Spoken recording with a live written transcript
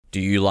Do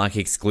you like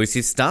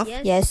exclusive stuff?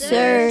 Yes,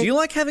 sir. Do you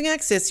like having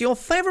access to your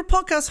favourite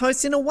podcast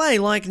hosts in a way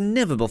like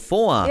never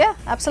before? Yeah,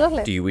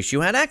 absolutely. Do you wish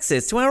you had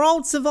access to our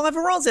old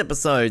Survivor Oz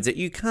episodes that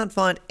you can't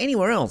find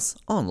anywhere else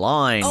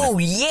online? Oh,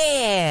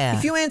 yeah!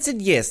 If you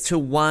answered yes to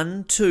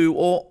one, two,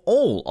 or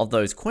all of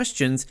those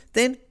questions,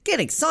 then get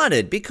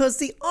excited because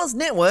the Oz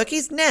Network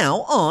is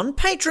now on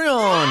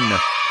Patreon.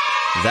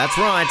 That's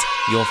right,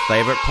 your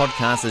favourite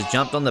podcast has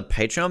jumped on the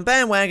Patreon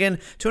bandwagon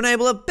to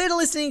enable a better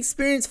listening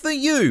experience for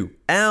you,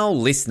 our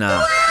listener.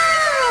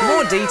 For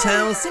more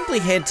details, simply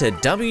head to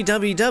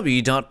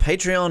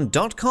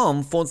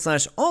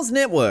www.patreon.com/Oz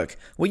Network,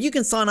 where you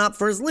can sign up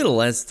for as little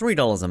as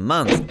 $3 a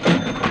month.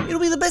 It'll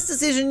be the best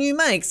decision you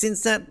make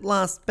since that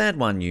last bad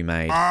one you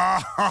made.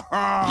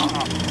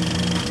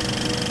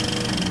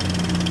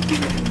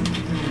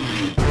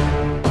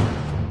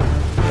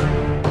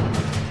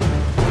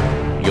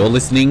 You're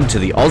listening to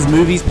the Oz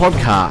Movies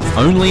Podcast,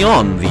 only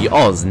on the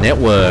Oz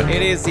Network.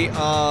 It is the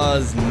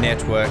Oz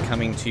Network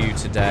coming to you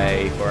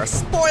today for a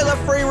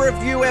spoiler-free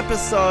review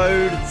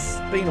episode. It's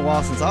been a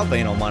while since I've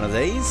been on one of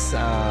these,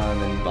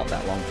 and not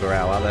that long for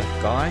our other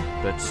guy,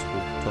 but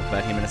we'll talk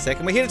about him in a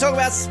second. We're here to talk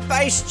about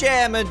Space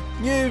Jam: A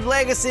New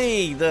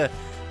Legacy, the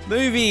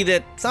movie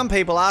that some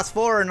people asked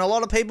for and a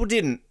lot of people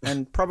didn't,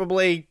 and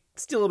probably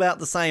still about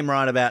the same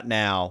right about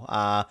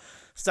now.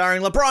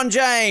 Starring LeBron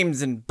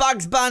James and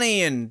Bugs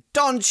Bunny and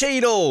Don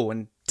Cheadle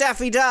and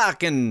Daffy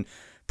Duck and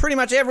pretty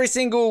much every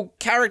single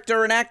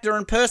character and actor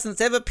and person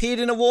that's ever appeared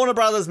in a Warner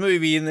Brothers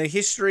movie in the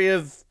history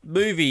of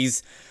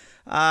movies.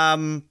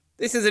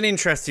 This is an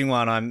interesting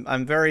one.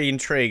 I'm very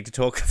intrigued to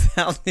talk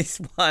about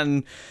this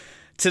one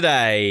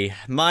today.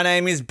 My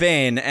name is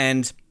Ben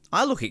and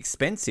I look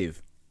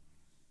expensive.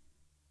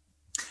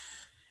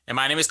 And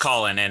my name is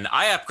Colin, and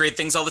I upgrade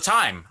things all the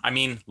time. I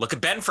mean, look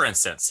at Ben, for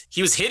instance.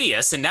 He was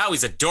hideous, and now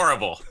he's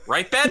adorable.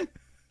 Right, Ben?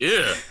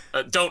 Ew.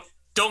 Don't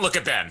look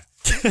at Ben.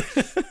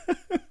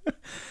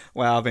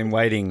 Wow, I've been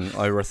waiting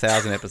over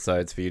 1,000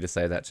 episodes for you to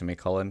say that to me,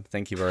 Colin.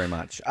 Thank you very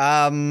much.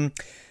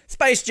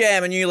 Space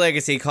Jam: A New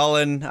Legacy,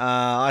 Colin.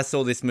 I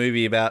saw this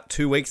movie about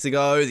 2 weeks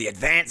ago. The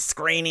advanced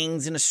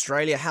screenings in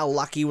Australia. How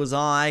lucky was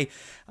I?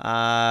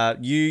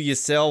 You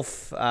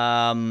yourself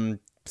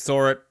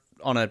saw it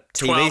on a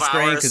TV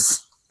screen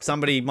because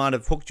somebody might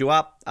have hooked you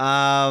up.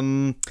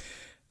 Yeah,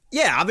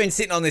 I've been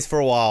sitting on this for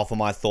a while for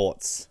my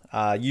thoughts.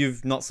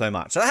 You've not so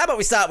much. So how about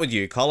we start with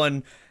you,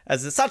 Colin?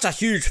 As such a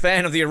huge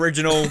fan of the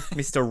original,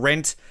 Mr.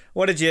 Rent,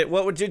 what did you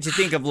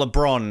think of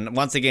LeBron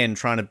once again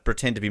trying to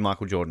pretend to be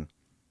Michael Jordan?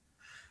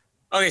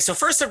 Okay, so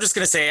first I'm just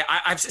going to say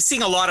I'm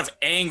seeing a lot of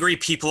angry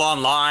people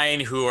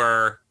online who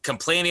are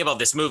complaining about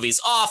this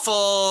movie's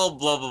awful,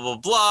 blah, blah, blah,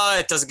 blah.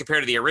 It doesn't compare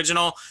to the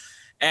original.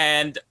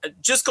 And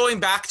just going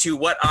back to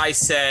what I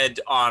said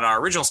on our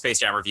original Space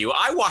Jam review,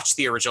 I watched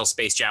the original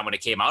Space Jam when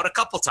it came out a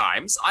couple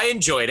times. I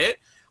enjoyed it.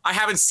 I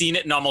haven't seen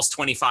it in almost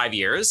 25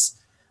 years.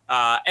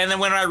 And then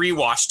when I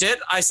rewatched it,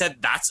 I said,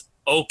 that's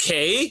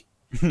okay.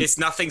 It's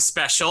nothing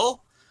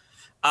special.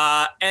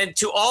 And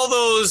to all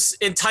those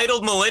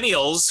entitled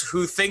millennials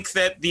who think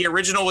that the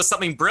original was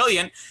something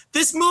brilliant,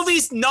 this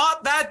movie's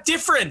not that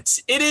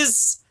different. It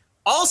is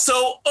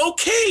also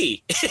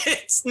okay.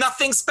 It's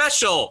nothing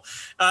special.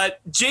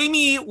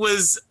 Jamie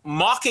was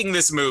mocking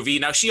this movie.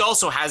 Now, she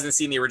also hasn't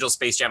seen the original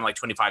Space Jam in like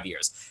 25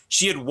 years.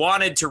 She had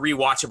wanted to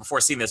rewatch it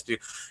before seeing this.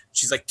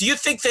 She's like, do you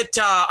think that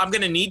I'm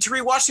going to need to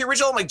rewatch the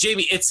original? I'm like,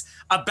 Jamie, it's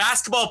a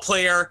basketball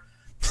player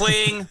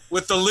playing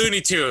with the Looney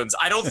Tunes.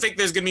 I don't think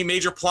there's going to be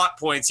major plot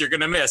points you're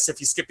going to miss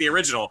if you skip the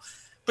original.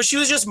 But she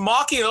was just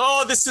mocking,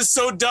 oh, this is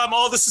so dumb.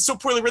 Oh, this is so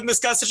poorly written. This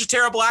guy's such a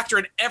terrible actor.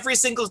 And every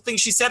single thing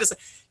she said is,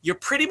 you're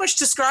pretty much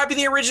describing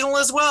the original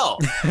as well.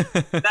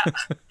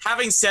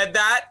 Having said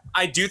that,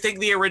 I do think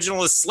the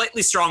original is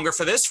slightly stronger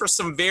for this for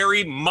some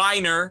very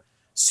minor,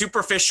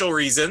 superficial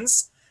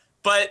reasons.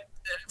 But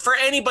for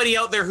anybody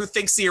out there who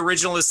thinks the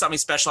original is something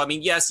special, I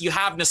mean, yes, you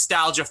have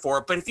nostalgia for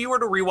it. But if you were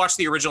to rewatch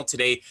the original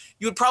today,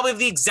 you would probably have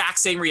the exact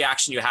same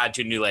reaction you had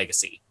to New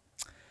Legacy.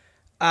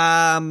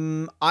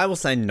 I will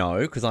say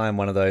no, because I am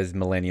one of those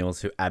millennials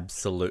who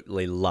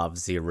absolutely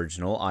loves the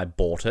original. I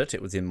bought it.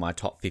 It was in my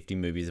top 50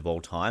 movies of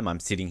all time.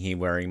 I'm sitting here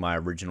wearing my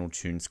original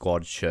Toon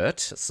Squad shirt.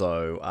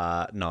 So,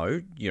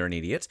 no, you're an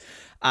idiot.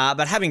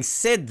 But having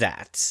said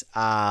that,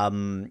 I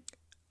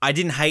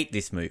didn't hate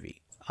this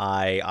movie.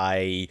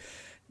 I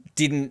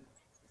didn't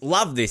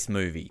love this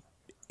movie.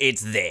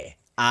 It's there.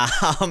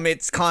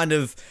 It's kind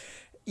of,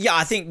 yeah,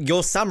 I think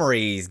your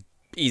summary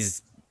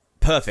is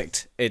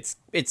perfect. It's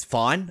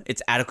fine.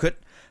 It's adequate.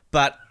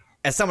 But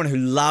as someone who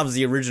loves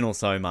the original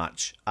so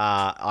much,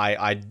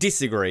 I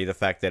disagree the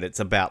fact that it's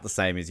about the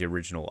same as the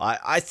original.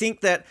 I think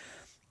that,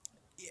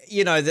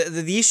 you know,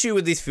 the issue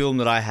with this film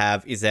that I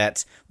have is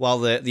that while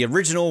the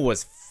original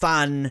was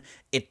fun,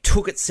 it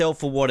took itself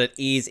for what it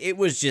is. It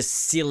was just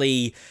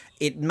silly.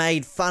 It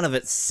made fun of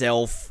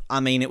itself. I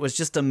mean, it was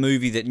just a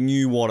movie that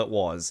knew what it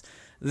was.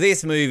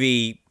 This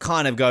movie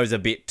kind of goes a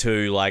bit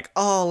too like,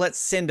 oh, let's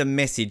send a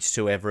message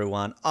to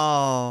everyone.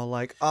 Oh,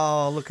 like,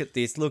 oh, look at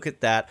this, look at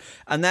that.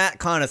 And that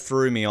kind of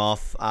threw me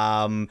off.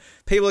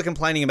 People are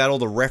complaining about all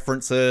the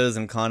references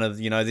and kind of,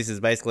 this is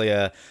basically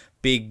a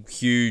big,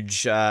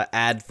 huge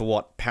ad for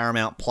what,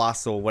 Paramount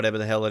Plus or whatever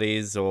the hell it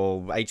is,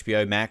 or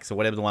HBO Max or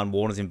whatever the one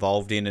Warner's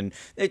involved in. And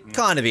it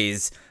kind of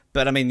is.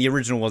 But, I mean, the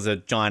original was a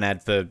giant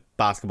ad for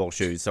basketball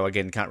shoes. So,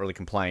 again, can't really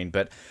complain.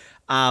 But,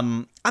 I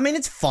mean,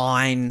 it's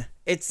fine.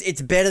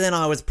 It's better than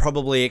I was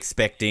probably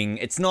expecting.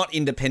 It's not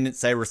Independence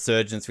Day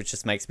Resurgence, which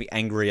just makes me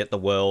angry at the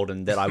world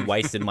and that I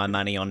wasted my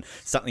money on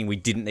something we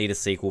didn't need a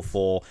sequel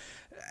for.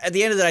 At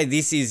the end of the day,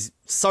 this is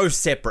so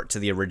separate to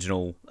the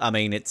original. I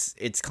mean,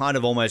 it's kind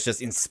of almost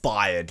just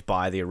inspired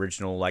by the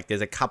original. Like,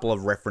 there's a couple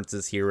of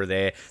references here or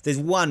there. There's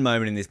one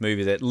moment in this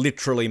movie that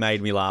literally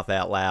made me laugh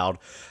out loud.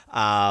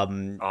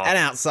 And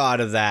outside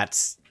of that,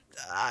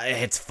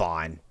 it's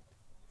fine.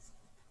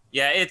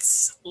 Yeah,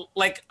 it's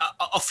like,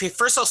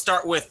 first I'll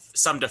start with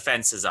some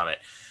defenses of it.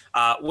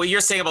 What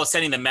you're saying about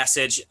sending the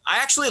message, I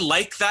actually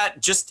like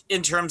that just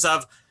in terms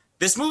of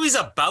this movie's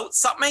about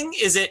something.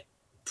 Is it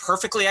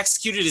perfectly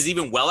executed? Is it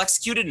even well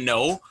executed?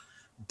 No.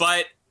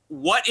 But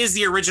what is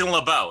the original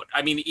about?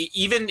 I mean,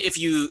 even if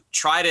you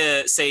try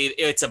to say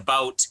it's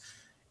about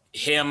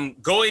him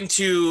going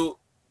to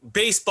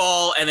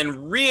baseball and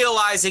then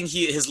realizing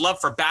his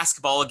love for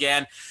basketball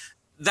again,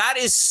 that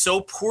is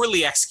so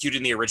poorly executed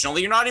in the original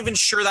that you're not even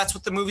sure that's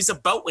what the movie's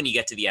about when you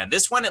get to the end.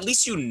 This one, at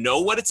least you know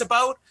what it's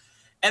about.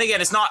 And again,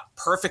 it's not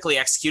perfectly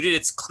executed.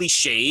 It's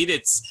cliched.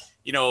 It's,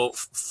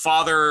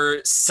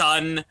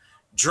 father-son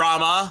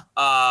drama,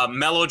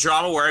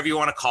 melodrama, wherever you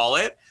want to call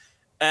it.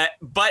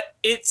 But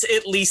it's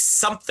at least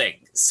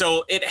something.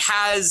 So it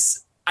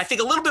has, I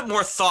think, a little bit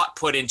more thought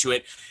put into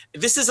it.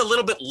 This is a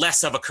little bit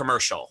less of a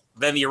commercial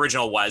than the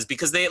original was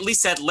because they at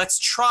least said, let's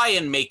try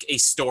and make a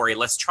story.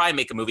 Let's try and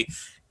make a movie.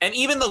 And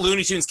even the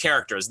Looney Tunes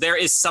characters, there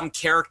is some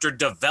character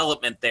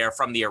development there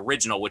from the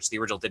original, which the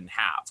original didn't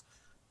have.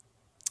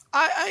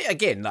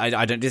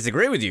 I don't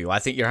disagree with you. I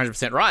think you're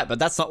 100% right, but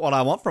that's not what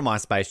I want from my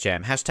Space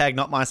Jam. #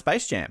 not my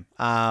Space Jam.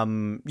 At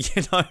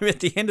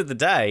the end of the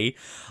day,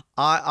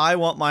 I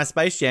want my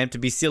Space Jam to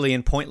be silly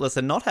and pointless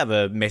and not have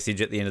a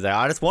message at the end of the day.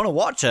 I just want to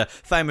watch a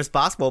famous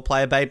basketball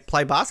player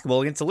play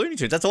basketball against the Looney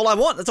Tunes. That's all I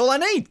want. That's all I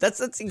need.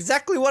 That's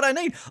exactly what I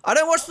need. I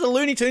don't watch the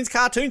Looney Tunes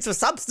cartoons for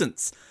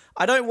substance.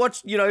 I don't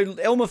watch,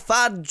 Elmer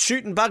Fudd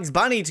shooting Bugs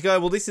Bunny to go,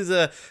 well, this is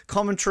a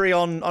commentary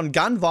on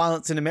gun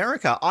violence in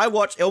America. I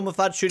watch Elmer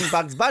Fudd shooting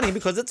Bugs Bunny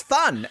because it's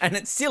fun and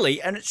it's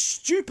silly and it's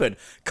stupid,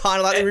 kind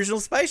of like the original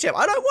Space Jam.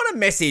 I don't want a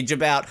message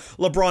about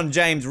LeBron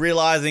James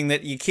realizing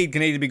that your kid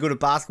can either be good at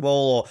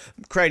basketball or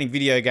creating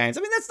video games.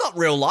 I mean, that's not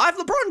real life.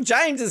 LeBron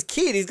James'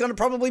 kid is going to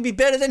probably be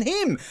better than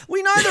him.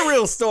 We know the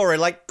real story.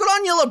 Like, good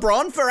on you,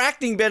 LeBron, for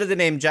acting better than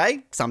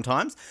MJ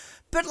sometimes.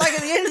 But, like,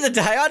 at the end of the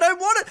day, I don't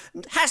want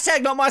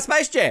it. # not my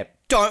Space Jam.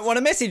 Don't want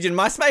a message in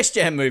my Space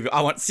Jam movie.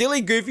 I want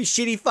silly, goofy,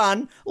 shitty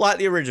fun like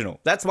the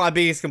original. That's my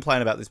biggest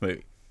complaint about this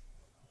movie.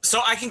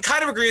 So I can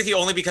kind of agree with you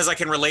only because I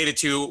can relate it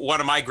to one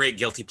of my great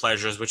guilty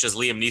pleasures, which is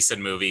Liam Neeson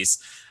movies.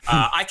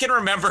 I can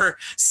remember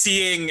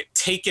seeing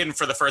Taken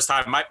for the first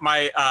time.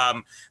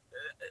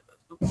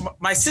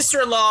 My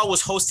sister-in-law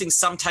was hosting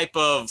some type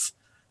of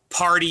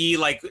party,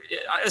 like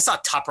it's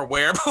not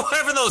Tupperware, but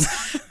whatever those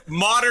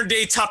modern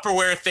day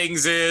Tupperware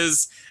things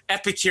is.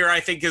 Epicure, I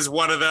think, is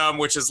one of them,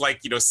 which is like,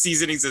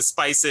 seasonings and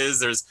spices.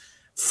 There's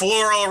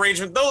floral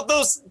arrangement,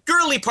 those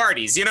girly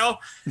parties,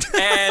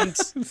 and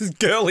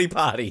girly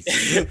parties.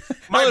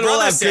 My brother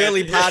all our said,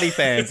 girly party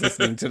fans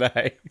listening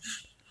today.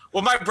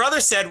 Well, my brother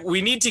said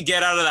we need to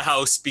get out of the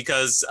house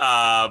because,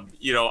 I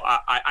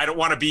don't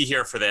want to be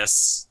here for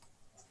this.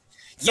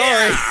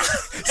 Sorry.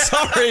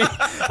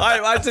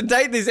 To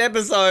date this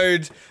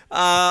episode,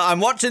 I'm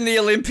watching the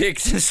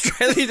Olympics.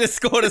 Australia just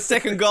scored a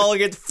second goal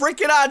against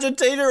frickin'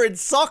 Argentina in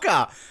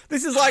soccer.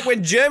 This is like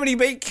when Germany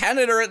beat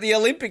Canada at the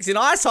Olympics in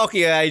ice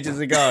hockey ages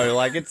ago.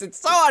 Like, it's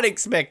so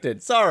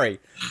unexpected.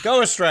 Sorry.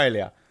 Go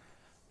Australia.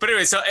 But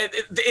anyway, so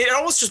it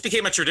almost just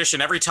became a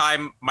tradition. Every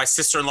time my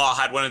sister-in-law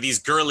had one of these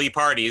girly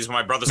parties,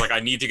 my brother's like, I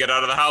need to get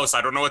out of the house.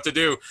 I don't know what to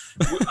do.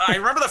 I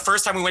remember the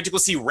first time we went to go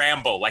see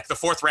Rambo, like the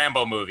 4th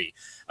Rambo movie.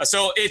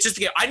 So it just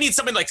became, I need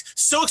something like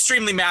so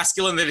extremely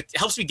masculine that it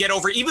helps me get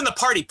over even the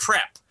party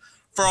prep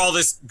for all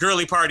this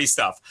girly party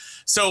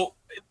stuff. So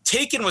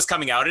Taken was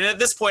coming out. And at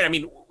this point, I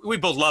mean, we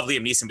both love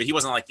Liam Neeson, but he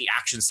wasn't like the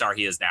action star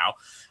he is now.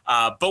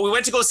 But we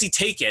went to go see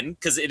Taken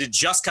because it had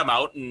just come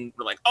out, and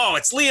we're like, oh,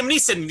 it's Liam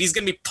Neeson. He's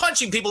going to be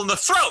punching people in the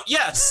throat.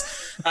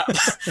 Yes.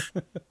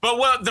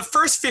 But the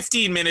first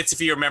 15 minutes,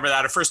 if you remember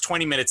that, or first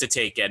 20 minutes of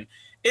Taken,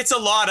 it's a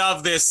lot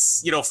of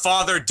this,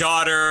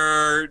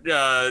 father-daughter,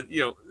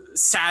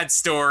 sad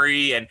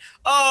story, and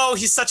oh,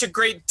 he's such a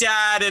great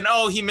dad, and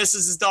oh, he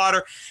misses his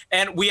daughter.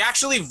 And we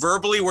actually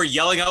verbally were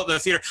yelling out in the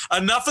theater,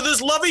 enough of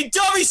this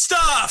lovey-dovey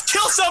stuff,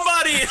 kill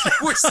somebody.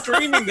 We're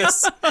screaming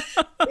this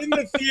in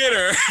the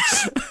theater.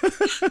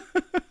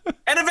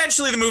 And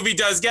eventually the movie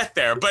does get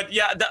there, but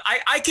yeah,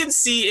 I can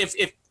see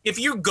if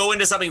you go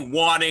into something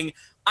wanting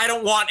I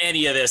don't want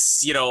any of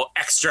this,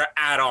 extra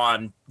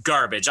add-on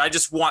garbage. I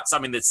just want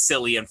something that's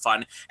silly and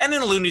fun. And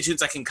in Looney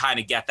Tunes, I can kind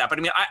of get that. But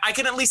I mean, I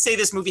can at least say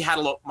this movie had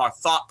a lot more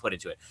thought put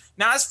into it.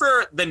 Now, as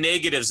for the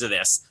negatives of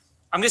this,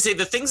 I'm going to say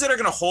the things that are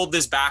going to hold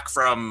this back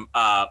from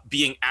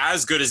being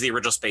as good as the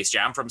original Space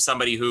Jam, from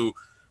somebody who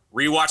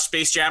rewatched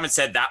Space Jam and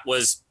said that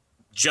was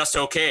just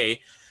okay.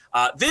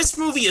 This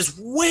movie is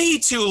way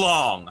too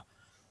long.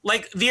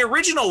 Like, the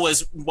original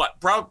was,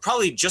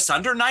 probably just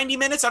under 90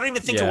 minutes? I don't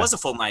even think it was a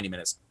full 90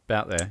 minutes.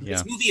 About there, yeah.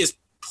 This movie is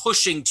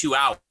pushing 2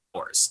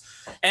 hours,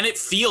 and it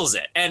feels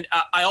it. And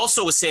I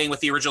also was saying with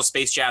the original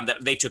Space Jam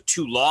that they took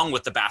too long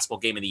with the basketball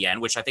game in the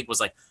end, which I think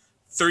was like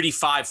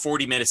 35,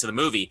 40 minutes of the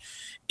movie.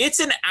 It's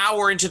an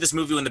hour into this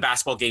movie when the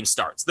basketball game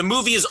starts. The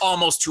movie is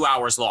almost 2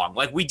 hours long.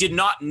 Like, we did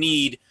not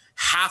need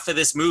half of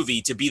this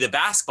movie to be the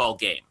basketball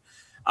game.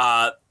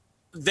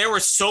 There were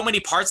so many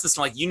parts this,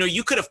 like,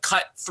 you could have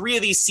cut 3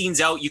 of these scenes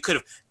out. You could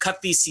have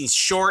cut these scenes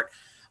short.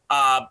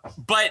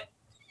 But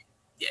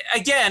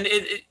again,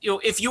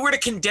 if you were to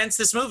condense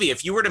this movie,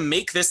 if you were to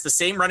make this the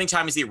same running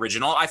time as the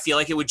original, I feel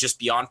like it would just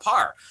be on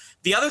par.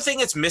 The other thing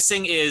it's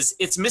missing is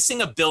it's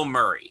missing a Bill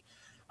Murray.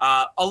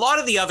 A lot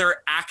of the other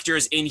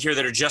actors in here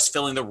that are just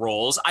filling the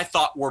roles, I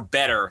thought were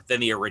better than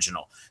the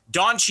original.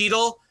 Don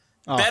Cheadle,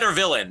 better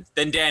villain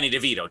than Danny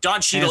DeVito.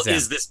 Don Cheadle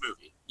is this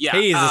movie. Yeah,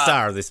 he is the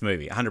star of this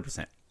movie,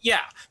 100%.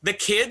 Yeah, the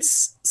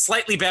kids,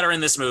 slightly better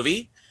in this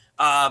movie.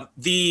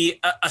 The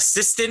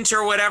assistant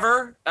or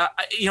whatever,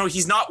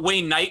 he's not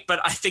Wayne Knight, but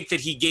I think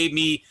that he gave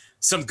me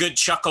some good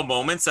chuckle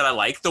moments that I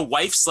like. The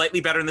wife, slightly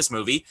better in this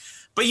movie.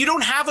 But you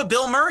don't have a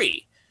Bill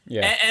Murray.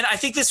 Yeah. And I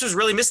think this was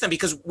really missing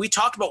because we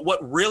talked about what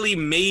really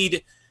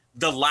made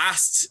the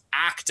last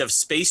act of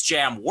Space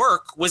Jam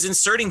work was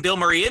inserting Bill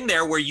Murray in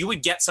there where you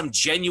would get some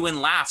genuine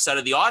laughs out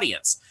of the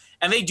audience.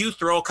 And they do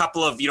throw a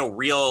couple of,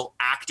 real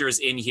actors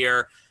in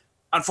here.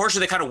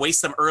 Unfortunately, they kind of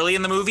waste them early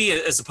in the movie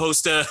as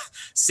opposed to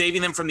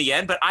saving them from the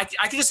end. But I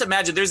can just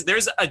imagine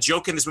there's a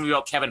joke in this movie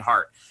about Kevin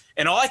Hart.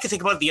 And all I could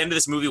think about at the end of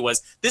this movie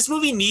was this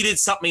movie needed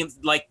something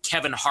like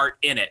Kevin Hart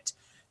in it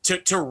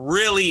to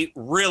really,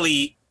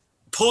 really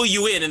pull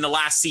you in the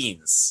last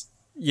scenes.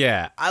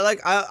 Yeah.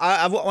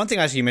 I one thing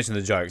actually, you mentioned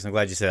the jokes. I'm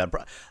glad you said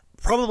that.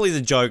 Probably the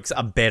jokes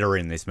are better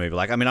in this movie.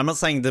 Like, I mean, I'm not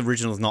saying the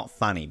original is not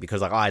funny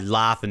because, like, I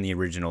laugh in the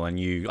original and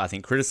you, I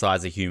think,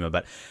 criticize the humor.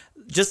 But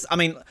just, I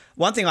mean,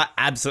 one thing I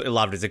absolutely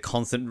loved is the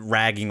constant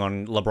ragging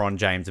on LeBron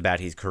James about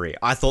his career.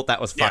 I thought that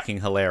was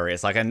fucking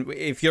hilarious. Like, and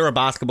if you're a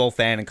basketball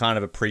fan and kind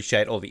of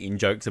appreciate all the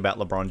in-jokes about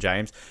LeBron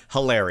James,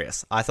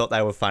 hilarious. I thought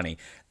they were funny.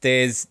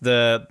 There's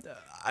the...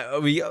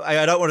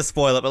 I don't want to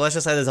spoil it, but let's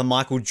just say there's a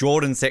Michael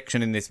Jordan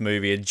section in this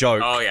movie, a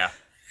joke. Oh, yeah.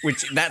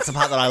 Which, that's the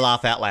part that I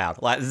laugh out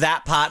loud. Like,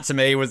 that part to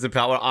me was the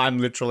part where I'm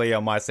literally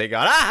on my seat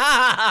going, ah,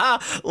 ha, ha,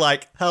 ha.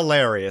 Like,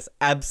 hilarious.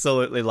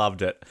 Absolutely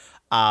loved it.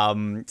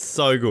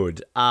 So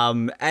good.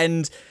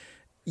 And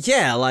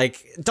yeah,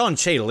 like, Don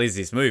Cheadle is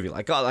this movie.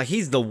 Like, God, like,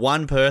 he's the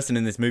one person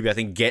in this movie I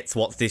think gets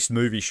what this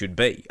movie should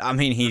be. I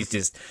mean, he's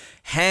just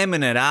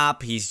hamming it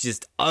up. He's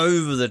just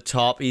over the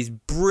top. He's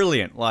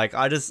brilliant. Like,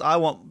 I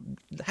want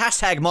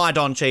hashtag my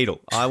Don Cheadle.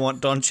 I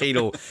want Don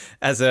Cheadle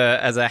as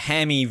a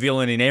hammy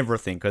villain in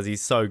everything because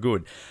he's so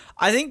good.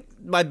 I think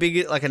my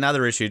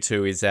another issue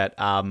too is that,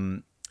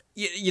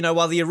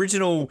 while the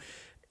original,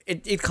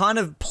 it kind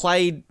of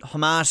played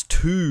homage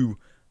to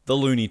the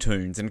Looney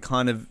Tunes and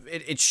kind of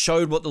it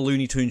showed what the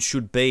Looney Tunes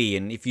should be,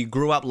 and if you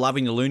grew up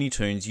loving the Looney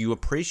Tunes, you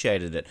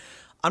appreciated it.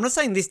 I'm not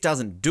saying this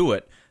doesn't do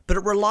it, but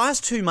it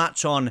relies too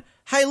much on,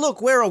 hey,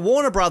 look, we're a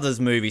Warner Brothers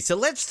movie, so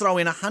let's throw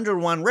in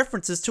 101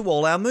 references to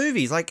all our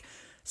movies. Like,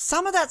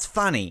 some of that's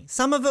funny,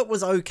 some of it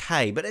was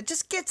okay, but it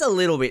just gets a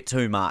little bit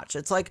too much.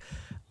 It's like,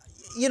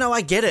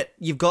 I get it.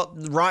 You've got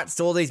rights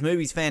to all these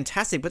movies,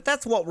 fantastic, but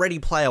that's what Ready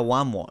Player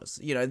One was.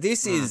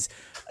 This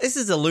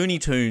is a Looney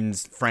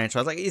Tunes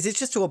franchise. Like, is it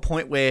just to a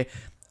point where,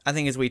 I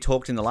think as we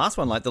talked in the last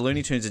one, like, the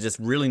Looney Tunes are just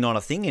really not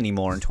a thing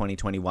anymore in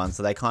 2021,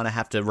 so they kind of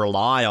have to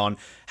rely on,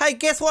 hey,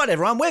 guess what,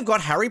 everyone? We've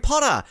got Harry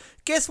Potter.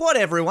 Guess what,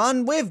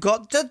 everyone? We've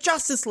got the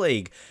Justice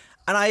League.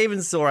 And I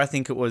even saw, I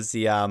think it was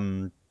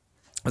the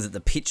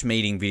pitch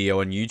meeting video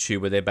on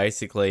YouTube where they're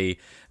basically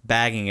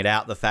bagging it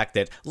out, the fact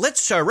that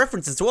let's show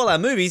references to all our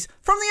movies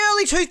from the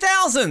early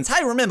 2000s.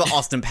 Hey, remember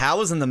Austin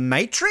Powers and The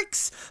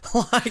Matrix?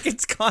 Like,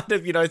 it's kind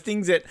of,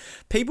 things that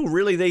people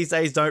really these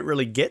days don't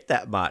really get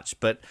that much.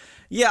 But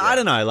yeah, I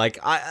don't know. Like,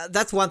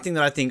 that's one thing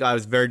that I think I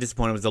was very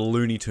disappointed was the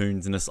Looney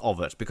Tunes-ness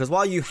of it. Because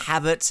while you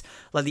have it,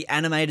 like, the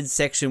animated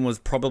section was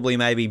probably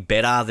maybe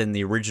better than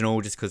the original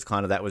just because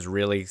kind of that was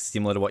really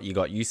similar to what you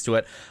got used to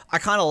it. I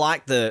kind of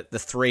like the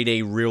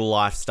 3D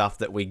real-life stuff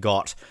that we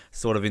got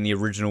sort of in the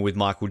original with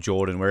Michael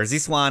Jordan. Whereas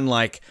this one,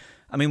 like,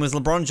 I mean, was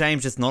LeBron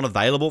James just not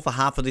available for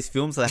half of this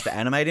film, so they have to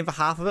animate him for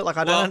half of it? Like,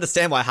 I don't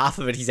understand why half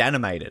of it he's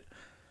animated.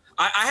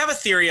 I have a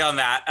theory on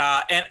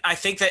that, and I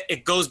think that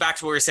it goes back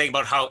to what we were saying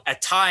about how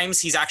at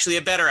times he's actually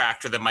a better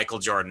actor than Michael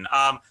Jordan.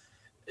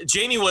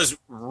 Jamie was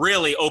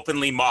really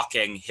openly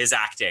mocking his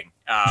acting,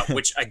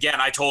 which, again,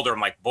 I told her, I'm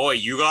like, boy,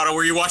 you got to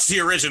where you watch the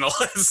original.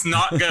 It's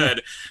not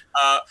good.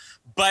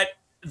 But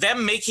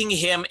them making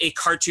him a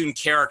cartoon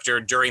character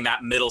during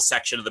that middle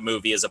section of the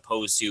movie, as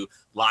opposed to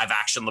live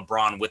action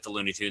LeBron with the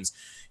Looney Tunes,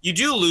 you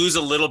do lose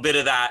a little bit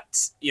of that,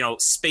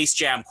 Space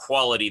Jam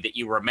quality that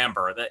you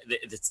remember.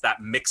 It's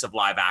that mix of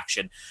live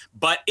action,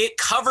 but it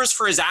covers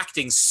for his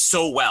acting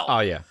so well. Oh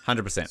yeah,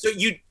 100%. So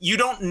you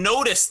don't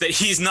notice that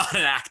he's not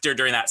an actor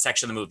during that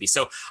section of the movie.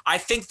 So I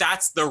think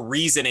that's the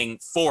reasoning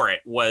for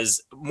it,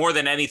 was more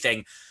than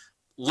anything,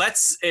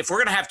 if we're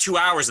going to have 2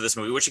 hours of this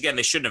movie, which again,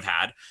 they shouldn't have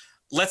had,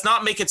 let's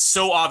not make it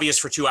so obvious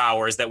for 2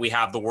 hours that we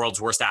have the world's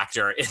worst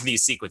actor in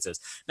these sequences.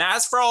 Now,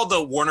 as for all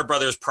the Warner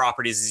Brothers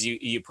properties, as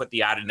you put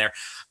the ad in there,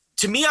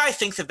 to me, I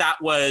think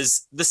that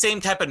was the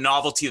same type of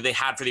novelty they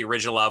had for the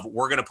original of,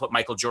 we're going to put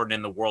Michael Jordan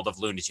in the world of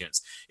Looney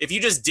Tunes. If you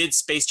just did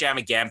Space Jam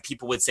again,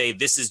 people would say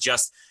this is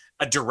just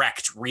a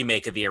direct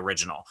remake of the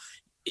original.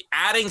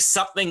 Adding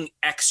something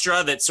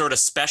extra that's sort of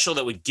special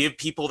that would give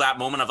people that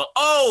moment of,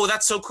 oh,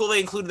 that's so cool they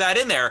included that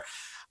in there.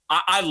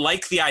 I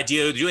like the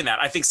idea of doing that.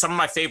 I think some of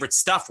my favorite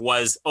stuff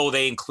was,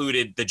 they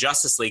included the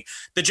Justice League.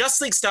 The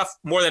Justice League stuff,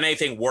 more than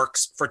anything,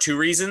 works for two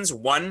reasons.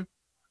 One,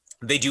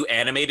 they do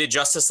animated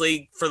Justice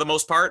League for the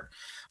most part.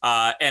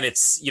 And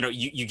it's,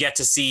 you get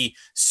to see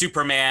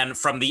Superman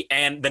from the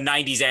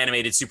 90s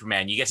animated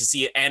Superman. You get to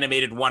see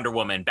animated Wonder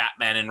Woman,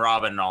 Batman and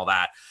Robin and all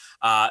that.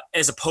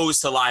 As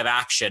opposed to live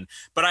action.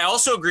 But I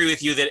also agree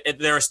with you that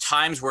there's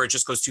times where it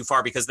just goes too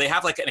far, because they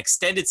have like an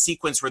extended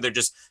sequence where they're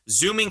just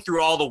zooming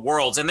through all the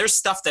worlds. And there's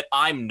stuff that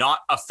I'm not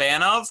a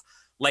fan of,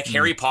 like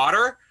Harry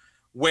Potter,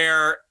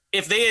 where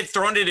if they had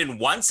thrown it in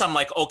once, I'm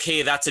like,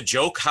 okay, that's a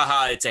joke.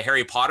 Haha, it's a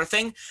Harry Potter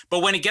thing. But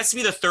when it gets to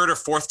be the third or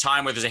fourth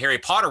time where there's a Harry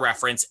Potter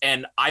reference,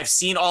 and I've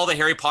seen all the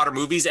Harry Potter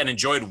movies and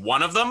enjoyed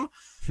one of them,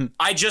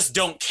 I just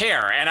don't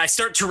care. And I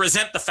start to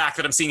resent the fact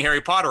that I'm seeing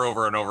Harry Potter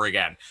over and over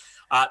again.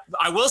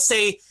 I will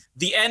say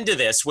the end of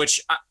this,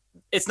 which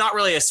it's not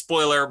really a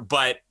spoiler,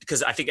 but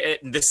because I think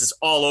this is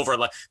all over,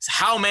 like,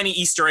 how many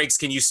Easter eggs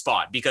can you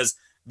spot? Because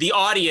the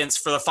audience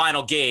for the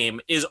final game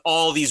is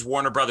all these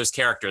Warner Brothers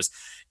characters.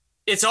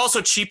 It's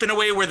also cheap in a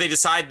way where they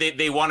decide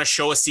they want to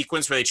show a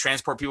sequence where they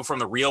transport people from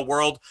the real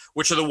world,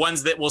 which are the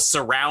ones that will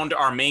surround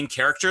our main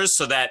characters,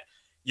 so that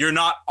you're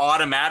not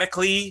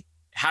automatically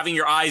having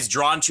your eyes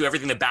drawn to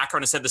everything the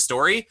background has said the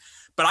story.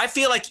 But I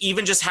feel like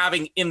even just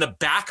having in the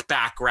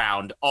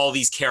background all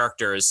these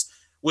characters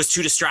was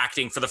too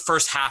distracting for the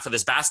first half of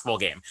this basketball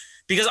game,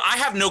 because I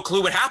have no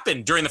clue what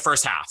happened during the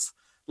first half.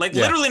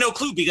 Literally no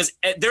clue, because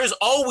there's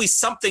always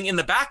something in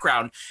the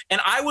background.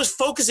 And I was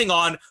focusing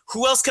on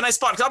who else can I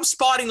spot? Because I'm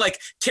spotting like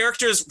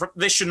characters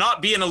they should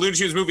not be in a Looney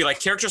Tunes movie, like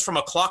characters from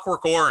A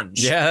Clockwork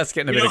Orange. Yeah, that's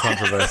getting a bit of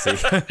controversy.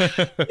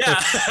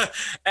 Yeah.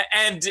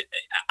 And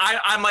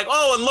I'm like,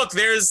 oh, and look,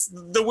 there's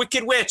the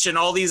Wicked Witch and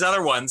all these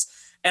other ones.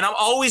 And I'm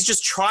always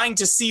just trying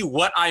to see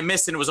what I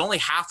missed. And it was only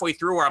halfway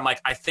through where I'm like,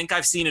 I think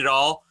I've seen it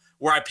all,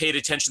 where I paid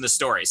attention to the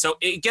story. So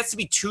it gets to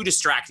be too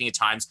distracting at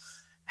times.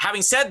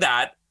 Having said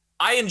that,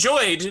 I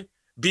enjoyed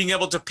being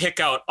able to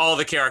pick out all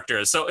the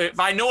characters. So if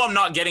I know I'm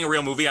not getting a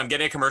real movie, I'm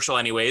getting a commercial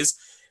anyways,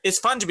 it's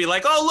fun to be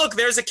like, oh, look,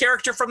 there's a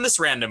character from this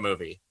random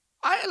movie.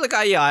 I like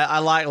a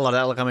lot of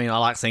that. Like, I mean, I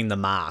like seeing The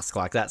Mask.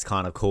 Like, that's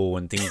kind of cool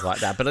and things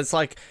like that. But it's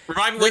like...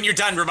 When you're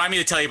done, remind me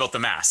to tell you about The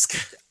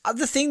Mask.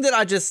 The thing that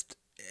I just...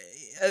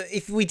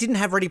 if we didn't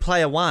have Ready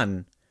Player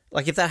One,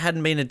 like if that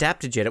hadn't been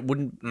adapted yet, it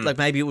wouldn't, like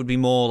maybe it would be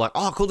more like,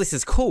 oh, cool, this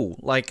is cool.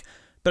 Like,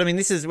 but I mean,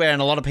 this is where,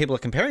 and a lot of people are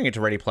comparing it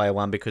to Ready Player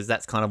One because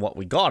that's kind of what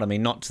we got. I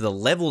mean, not to the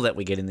level that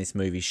we get in this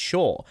movie,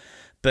 sure.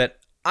 But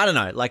I don't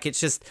know, like it's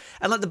just,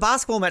 and like the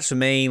basketball match for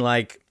me,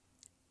 like,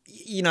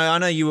 I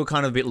know you were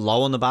kind of a bit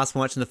low on the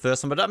basketball match in the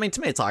first one, but I mean,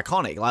 to me, it's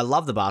iconic. I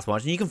love the basketball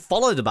match, and you can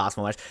follow the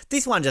basketball match.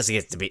 This one just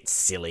gets a bit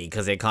silly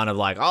because they're kind of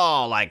like,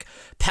 like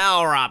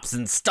power-ups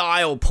and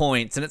style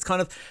points, and it's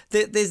kind of,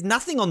 there's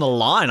nothing on the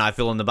line, I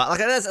feel, in the like,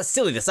 that's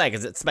silly to say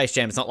because it's Space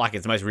Jam. It's not like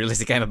it's the most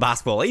realistic game of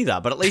basketball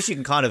either, but at least you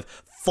can kind of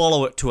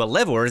follow it to a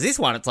level. Whereas this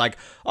one, it's like,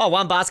 oh,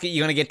 one basket,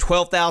 you're going to get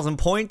 12,000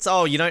 points.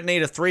 Oh, you don't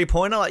need a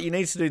three-pointer. Like, you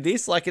need to do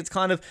this. Like, it's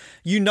kind of,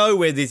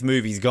 where this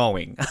movie's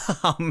going.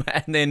 And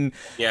then,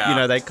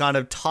 they kind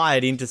of tie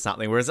it into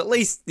something. Whereas at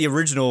least the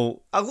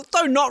original,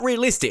 although not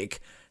realistic,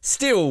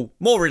 still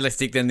more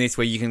realistic than this,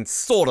 where you can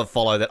sort of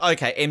follow that,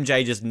 okay,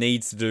 MJ just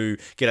needs to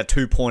get a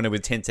two-pointer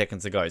with 10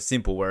 seconds to go.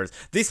 Simple. Whereas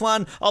this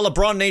one,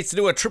 LeBron needs to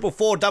do a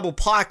 4-4 double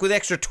pike with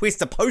extra twist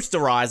to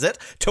posterize it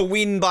to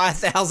win by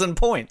 1,000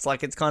 points.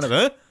 Like, it's kind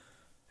of,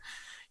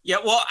 Yeah,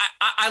 well,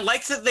 I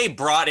like that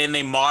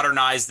they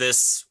modernized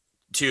this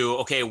to,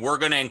 okay, we're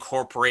going to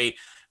incorporate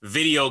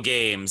video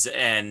games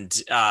and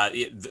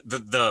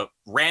the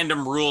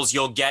random rules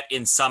you'll get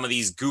in some of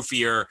these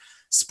goofier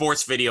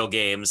sports video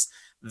games.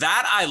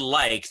 That I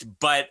liked,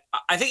 but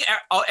I think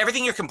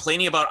everything you're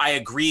complaining about, I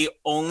agree,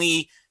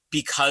 only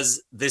because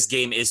this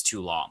game is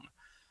too long.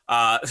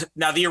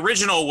 Now, the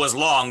original was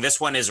long. This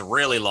one is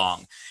really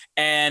long.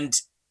 And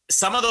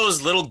some of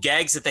those little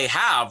gags that they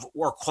have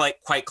were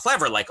quite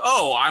clever. Like,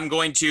 oh, I'm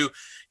going to,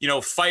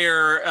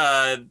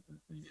 fire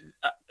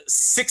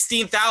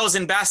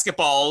 16,000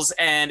 basketballs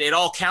and it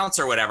all counts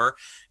or whatever.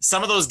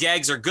 Some of those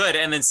gags are good.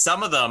 And then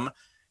some of them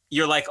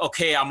you're like,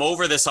 okay, I'm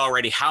over this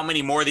already. How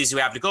many more of these do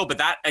we have to go? But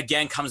that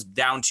again comes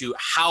down to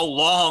how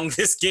long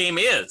this game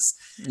is.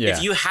 Yeah.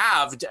 If you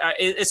have,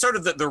 it's sort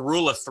of the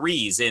rule of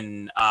threes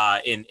in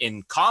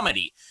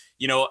comedy.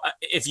 You know,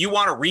 if you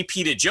want to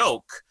repeat a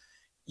joke,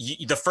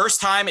 the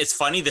first time it's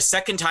funny. The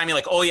second time you're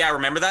like, oh yeah, I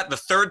remember that. The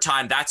third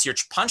time, that's your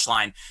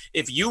punchline.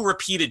 If you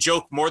repeat a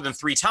joke more than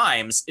 3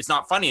 times, it's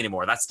not funny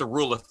anymore. That's the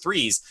rule of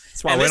threes.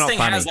 That's why we're not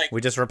funny.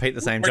 We just repeat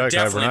the same joke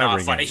over and over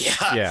again. Funny.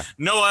 Yeah.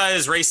 Noah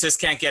is racist,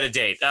 can't get a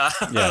date.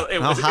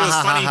 It was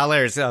funny.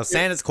 Hilarious.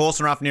 Santa's coarse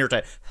and rough and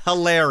irritated.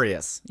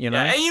 Hilarious. You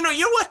know. Yeah, and you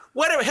know what?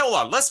 Whatever. Hold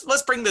on.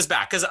 Let's bring this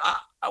back because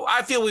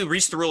I feel we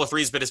reached the rule of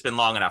threes, but it's been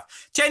long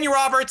enough. Tanya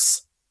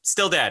Roberts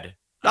still dead.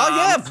 Oh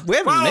yeah, we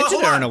haven't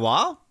mentioned her in a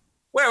while.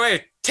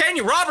 Wait.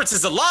 Tanya Roberts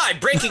is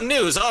alive. Breaking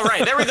news. All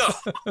right, there we go.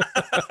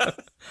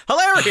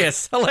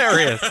 Hilarious.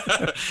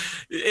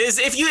 Is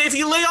if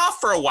you lay off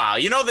for a while,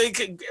 you know, they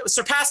could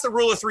surpass the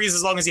rule of threes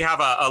as long as you have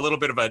a little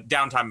bit of a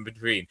downtime in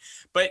between.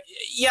 But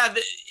yeah,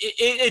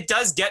 it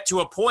does get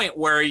to a point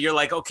where you're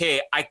like,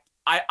 okay,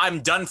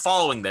 I'm done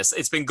following this.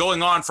 It's been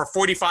going on for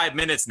 45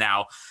 minutes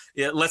now.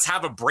 Let's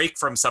have a break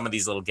from some of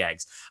these little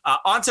gags.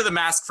 Onto the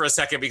Mask for a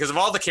second, because of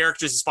all the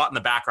characters you spot in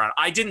the background.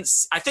 I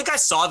think I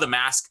saw the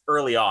Mask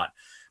early on,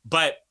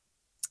 but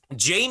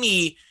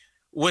Jamie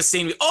was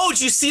saying, oh,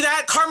 did you see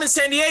that? Carmen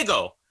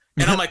Sandiego.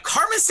 And I'm like,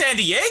 Carmen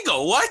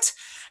Sandiego? What?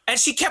 And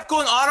she kept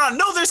going on.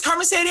 No, there's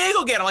Carmen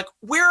Sandiego again. I'm like,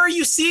 where are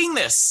you seeing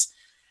this?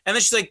 And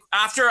then she's like,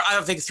 after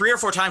I think 3 or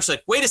 4 times, she's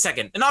like, wait a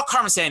second, not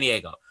Carmen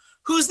Sandiego.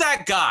 Who's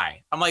that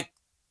guy? I'm like,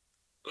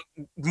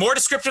 more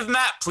descriptive than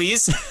that,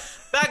 please.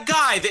 That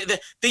guy,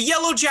 the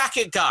yellow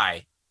jacket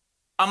guy.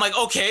 I'm like,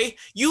 okay,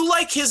 you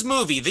like his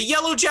movie, the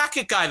yellow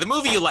jacket guy, the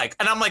movie you like.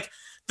 And I'm like,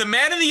 the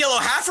man in the yellow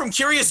hat from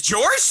Curious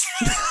George?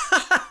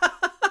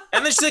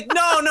 And then she's like,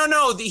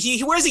 no.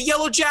 He wears a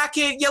yellow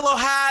jacket, yellow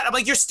hat. I'm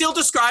like, you're still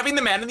describing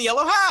the man in the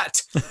yellow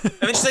hat. And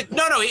then she's like,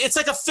 no, it's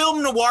like a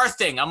film noir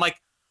thing. I'm like,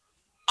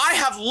 I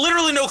have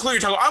literally no clue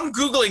you're talking about. I'm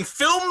Googling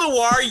film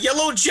noir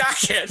yellow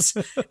jacket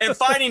and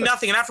finding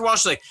nothing. And after a while,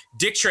 she's like,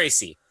 Dick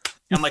Tracy.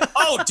 And I'm like,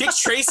 oh, Dick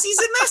Tracy's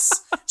in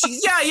this?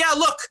 She's, yeah,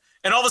 look.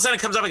 And all of a sudden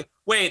it comes up like,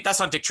 wait, that's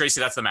not Dick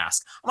Tracy, that's the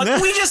Mask. I'm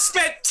like, we just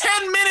spent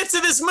 10 minutes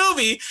of this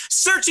movie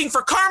searching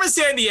for Carmen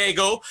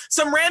Sandiego,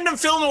 some random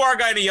film noir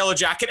guy in a yellow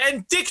jacket,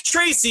 and Dick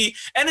Tracy,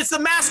 and it's the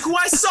Mask who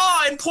I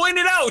saw and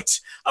pointed out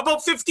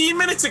about 15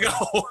 minutes ago.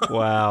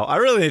 Wow. I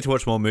really need to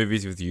watch more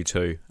movies with you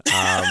two.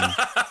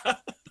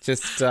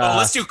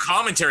 Let's do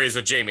commentaries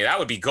with Jamie. That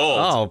would be gold.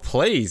 Oh,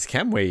 please,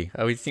 can we?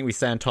 We think we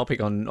stay on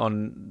topic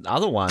on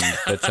other ones.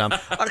 But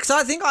because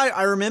I think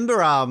I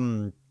remember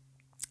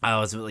it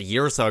was a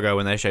year or so ago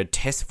when they showed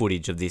test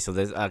footage of this, or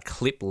there's a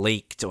clip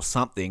leaked or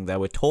something. They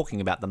were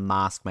talking about the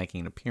Mask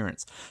making an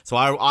appearance. So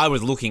I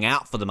was looking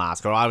out for the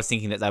Mask, or I was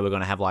thinking that they were going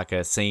to have like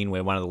a scene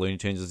where one of the Looney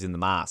Tunes was in the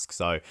Mask.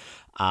 So,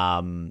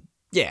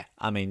 yeah,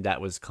 I mean, that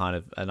was kind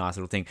of a nice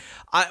little thing.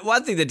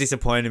 One thing that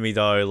disappointed me,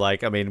 though,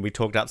 like, I mean, we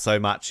talked up so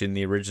much in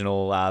the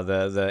original,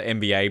 the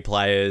NBA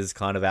players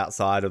kind of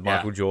outside of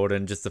Michael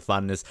Jordan, just the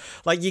funness.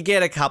 Like, you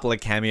get a couple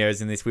of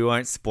cameos in this. We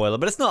won't spoil it,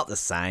 but it's not the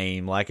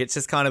same. Like, it's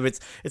just kind of, it's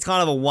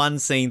kind of a one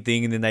scene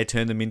thing, and then they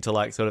turn them into,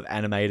 like, sort of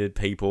animated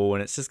people,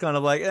 and it's just kind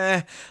of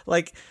like,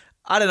 like,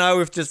 I don't know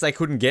if just they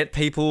couldn't get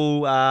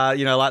people,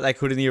 like they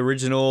could in the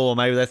original, or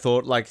maybe they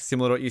thought, like,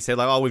 similar to what you said,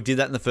 like, oh, we did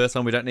that in the first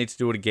one, we don't need to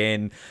do it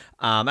again.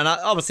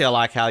 Obviously I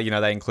like how,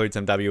 they include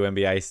some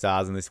WNBA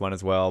stars in this one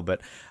as well,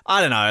 but I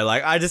don't know,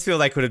 like, I just feel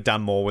they could have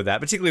done more with that,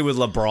 particularly with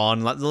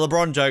LeBron. Like, the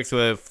LeBron jokes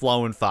were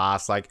flowing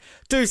fast. Like,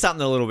 do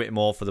something a little bit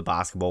more for the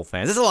basketball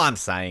fans. That's all I'm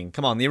saying.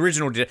 Come on, the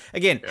original did it.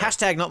 Again,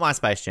 hashtag not my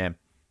Space Jam.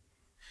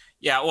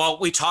 Yeah, well,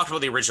 we talked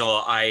about the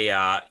original.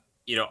 I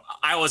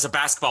was a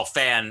basketball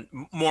fan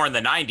more in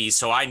the 90s,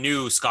 so I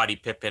knew Scottie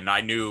Pippen.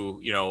 I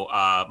knew,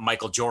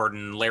 Michael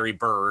Jordan, Larry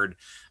Bird,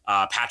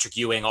 Patrick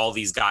Ewing, all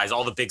these guys,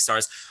 all the big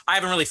stars. I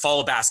haven't really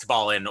followed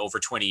basketball in over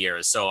 20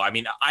 years. So, I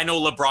mean, I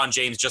know LeBron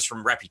James just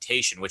from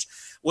reputation, which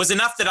was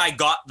enough that I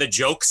got the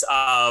jokes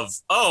of,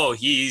 oh,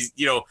 he's,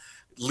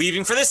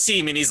 leaving for this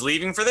team and he's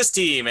leaving for this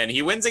team and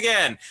he wins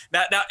again.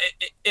 Now,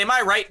 am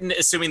I right in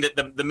assuming that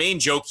the main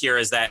joke here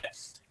is that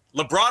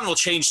LeBron will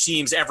change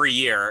teams every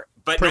year,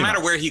 but no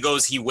matter where he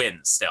goes, he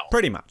wins still?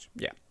 Pretty much,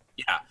 yeah.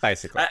 Yeah,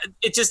 basically.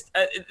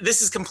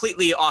 This is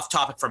completely off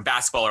topic from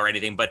basketball or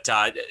anything, but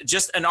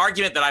just an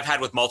argument that I've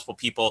had with multiple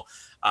people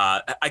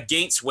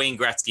against Wayne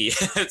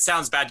Gretzky. It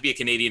sounds bad to be a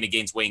Canadian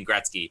against Wayne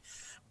Gretzky,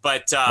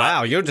 but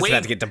wow, you're just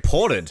about to get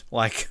deported.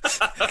 Like,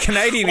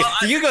 Canadian,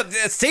 you got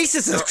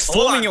thesis is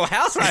storming your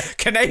house, right?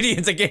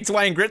 Canadians against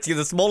Wayne Gretzky,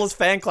 the smallest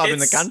fan club in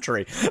the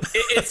country.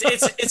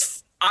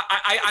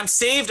 I'm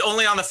saved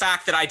only on the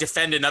fact that I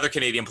defend another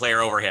Canadian player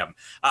over him.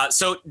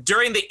 So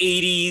during the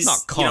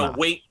 80s,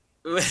 Wayne.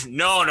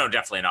 No,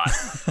 definitely not.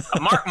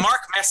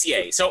 Mark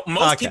Messier. So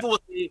most people will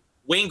say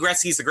Wayne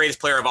Gretzky is the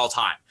greatest player of all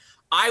time.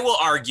 I will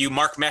argue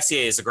Mark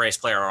Messier is the greatest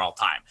player of all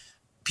time.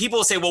 People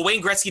will say, well,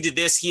 Wayne Gretzky did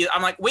this.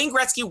 I'm like, Wayne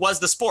Gretzky was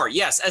the sport.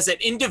 Yes, as an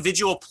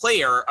individual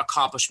player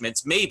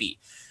accomplishments, maybe.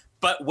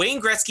 But Wayne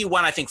Gretzky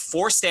won, I think,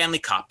 4 Stanley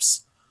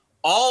Cups,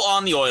 all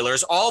on the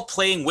Oilers, all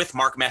playing with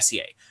Mark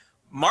Messier.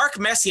 Mark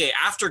Messier,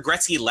 after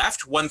Gretzky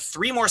left, won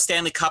 3 more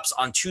Stanley Cups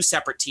on 2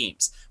 separate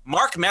teams.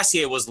 Mark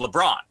Messier was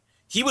LeBron.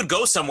 He would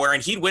go somewhere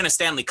and he'd win a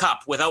Stanley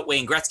Cup without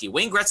Wayne Gretzky.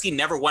 Wayne Gretzky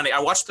never won it.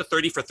 I watched the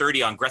 30 for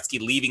 30 on Gretzky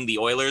leaving the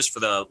Oilers for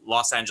the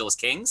Los Angeles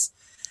Kings.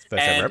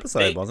 First ever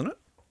episode, wasn't it?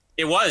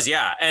 It was,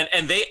 yeah.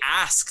 And they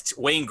asked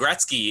Wayne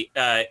Gretzky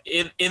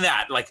in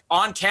that, like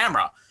on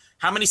camera,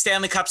 how many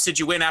Stanley Cups did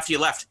you win after you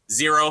left?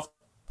 0.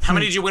 How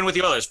many did you win with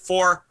the Oilers?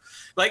 4.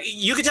 Like,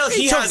 you could tell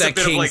he took has the a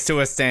bit Kings of like to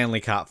a Stanley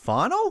Cup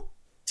final.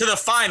 to the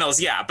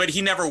finals, yeah, but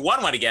he never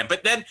won one again.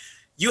 But then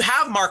you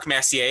have Mark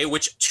Messier,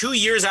 which 2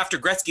 years after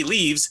Gretzky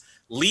leaves,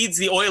 leads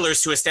the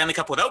Oilers to a Stanley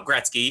Cup without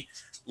Gretzky,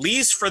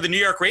 leaves for the New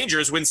York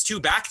Rangers, wins 2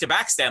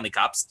 back-to-back Stanley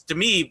Cups. To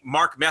me,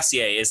 Mark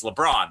Messier is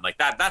LeBron. Like,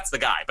 that's the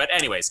guy. But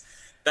anyways,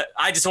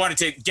 I just wanted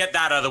to get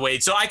that out of the way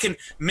so I can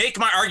make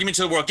my argument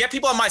to the world. Get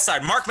people on my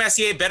side. Mark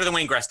Messier better than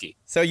Wayne Gretzky.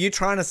 So you're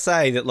trying to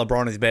say that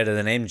LeBron is better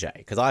than MJ?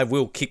 Because I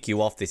will kick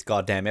you off this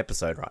goddamn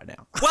episode right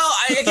now. Well,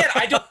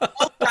 I don't know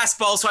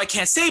basketball, so I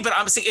can't say, but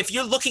I'm saying if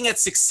you're looking at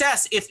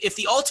success, if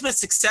the ultimate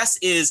success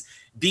is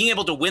being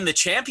able to win the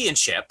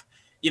championship,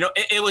 you know,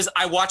 it was,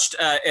 I watched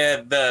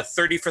the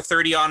 30 for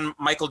 30 on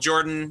Michael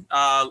Jordan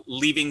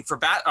leaving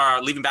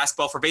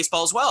basketball for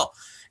baseball as well.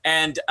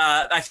 And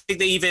I think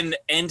they even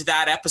end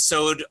that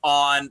episode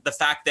on the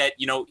fact that,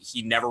 you know,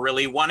 he never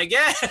really won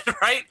again,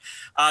 right?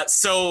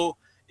 So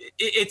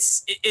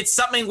it's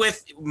something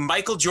with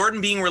Michael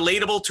Jordan being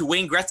relatable to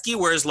Wayne Gretzky,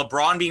 whereas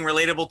LeBron being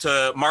relatable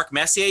to Mark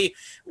Messier.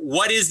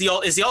 What is the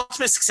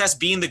ultimate success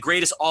being the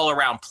greatest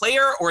all-around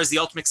player, or is the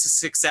ultimate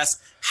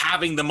success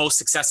having the most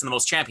success and the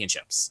most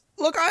championships?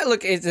 Look,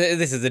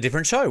 this is a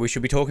different show. We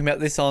should be talking about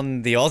this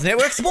on the Oz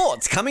Network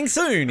Sports coming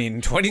soon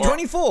in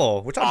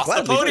 2024, which I'm glad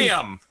off the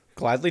podium.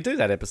 Gladly do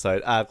that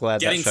episode.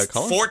 Getting that show,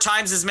 Colin. 4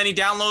 times as many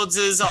downloads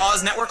as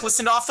Oz Network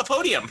listened off the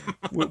podium.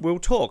 We'll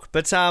talk,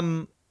 but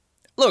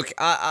look,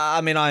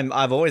 I mean,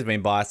 I've always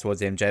been biased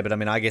towards MJ, but I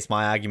mean, I guess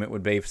my argument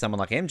would be for someone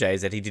like MJ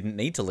is that he didn't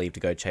need to leave to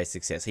go chase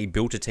success. He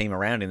built a team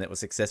around him that was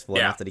successful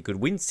enough that he could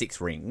win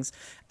 6 rings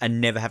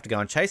and never have to go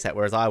and chase that.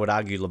 Whereas I would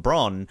argue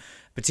LeBron,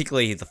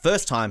 particularly the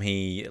first time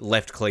he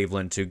left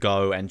Cleveland to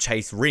go and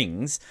chase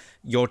rings,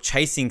 you're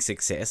chasing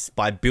success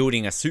by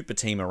building a super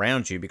team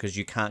around you because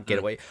you can't get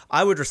away.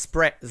 I would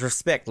respect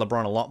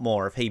LeBron a lot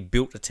more if he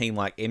built a team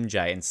like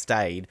MJ and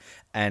stayed.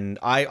 And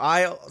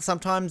I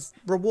sometimes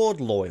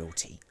reward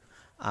loyalty.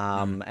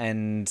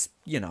 And,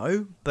 you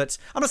know, but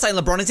I'm not saying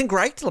LeBron isn't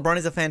great. LeBron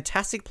is a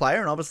fantastic player,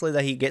 and obviously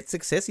that he gets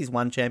success. He's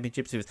won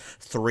championships with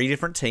 3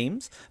 different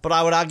teams, but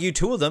I would argue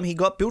 2 of them, he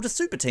built a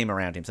super team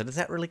around him. So does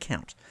that really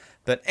count?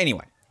 But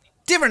anyway,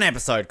 different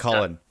episode,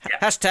 Colin.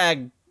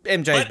 Hashtag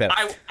MJ's better.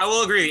 I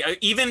will agree.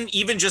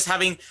 Even just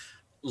having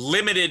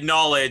limited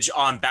knowledge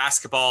on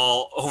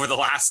basketball over the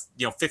last,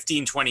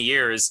 15, 20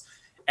 years,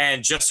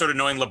 and just sort of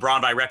knowing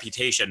LeBron by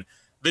reputation,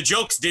 the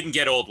jokes didn't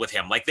get old with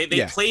him. Like they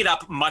played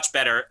up much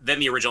better than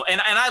the original.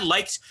 And I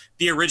liked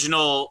the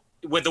original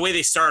with the way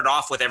they started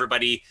off with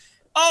everybody.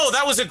 Oh,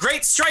 that was a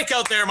great strike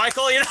out there,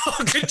 Michael.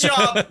 Good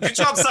job. Good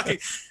job sucking.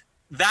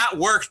 That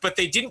worked, but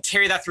they didn't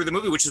carry that through the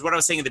movie, which is what I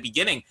was saying in the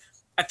beginning.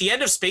 At the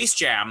end of Space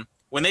Jam,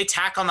 when they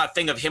tack on that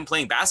thing of him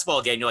playing basketball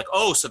again, you're like,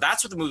 oh, so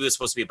that's what the movie was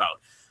supposed to be about.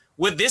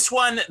 With this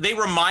one, they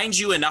remind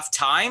you enough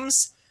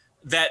times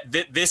that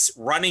this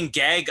running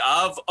gag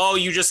of, oh,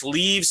 you just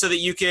leave so that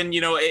you can,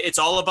 it's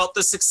all about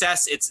the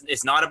success.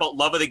 It's not about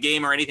love of the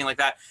game or anything like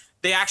that.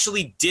 They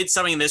actually did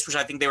something in this, which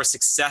I think they were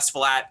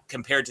successful at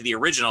compared to the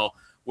original,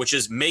 which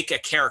is make a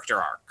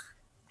character arc.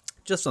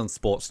 Just on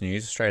sports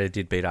news, Australia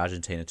did beat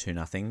Argentina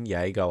 2-0.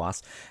 Yay, go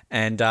us.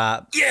 And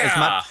as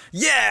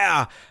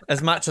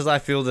much as I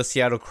feel the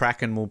Seattle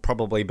Kraken will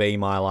probably be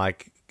my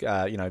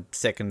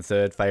second,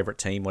 third favorite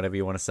team, whatever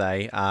you want to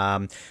say.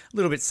 A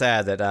little bit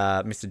sad that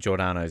Mr.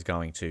 Giordano is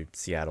going to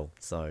Seattle.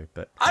 So,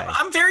 but hey.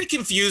 I'm very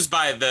confused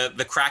by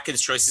the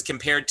Kraken's choices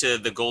compared to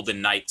the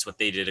Golden Knights, what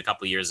they did a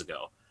couple of years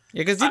ago.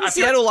 Yeah, because didn't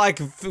Seattle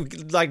like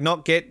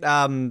not get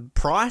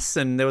Price,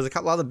 and there was a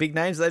couple other big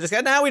names. They just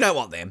go, no, we don't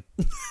want them.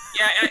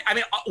 Yeah, I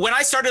mean, when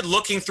I started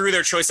looking through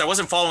their choices, I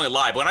wasn't following it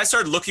live. When I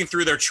started looking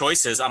through their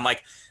choices, I'm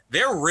like,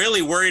 they're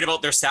really worried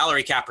about their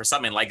salary cap or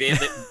something. Like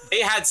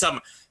they had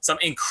some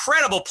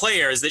incredible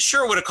players that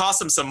sure would have cost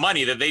them some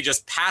money that they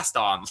just passed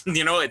on.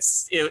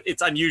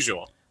 It's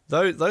unusual.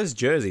 Those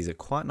jerseys are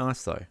quite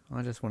nice, though.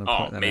 I just want to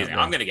point that amazing. out.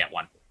 I'm going to get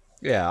one.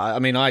 Yeah, I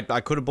mean, I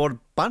could have bought a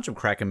bunch of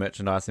Kraken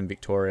merchandise in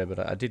Victoria, but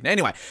I didn't.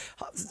 Anyway,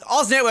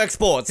 Oz Network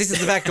Sports. This is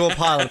the backdoor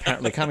pilot,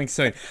 apparently, coming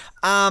soon.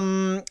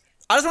 I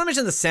just want to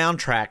mention the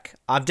soundtrack.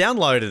 I've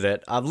downloaded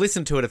it. I've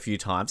listened to it a few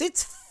times.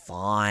 It's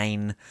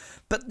fine.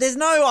 But there's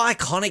no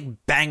iconic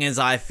bangers,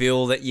 I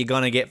feel, that you're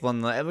going to get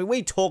from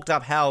we talked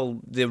up how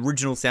the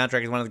original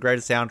soundtrack is one of the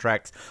greatest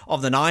soundtracks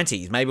of the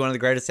 90s, maybe one of the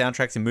greatest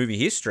soundtracks in movie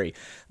history.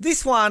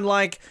 This one,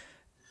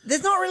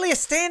 there's not really a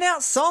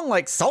standout song.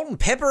 Like Salt and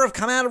Pepper have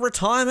come out of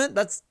retirement.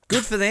 That's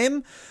good for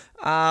them.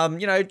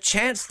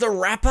 Chance the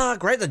Rapper,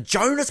 great. The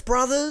Jonas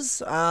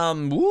Brothers,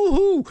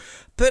 woohoo.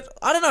 But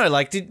I don't know,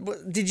 like,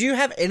 did you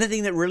have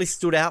anything that really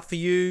stood out for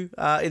you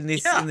in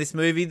this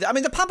movie? I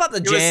mean, the Pump Up the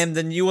Jam,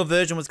 the newer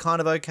version was kind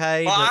of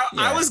okay. Well,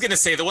 I was gonna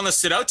say the one that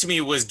stood out to me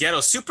was Ghetto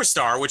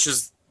Superstar, which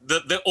is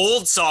the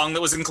old song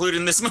that was included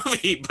in this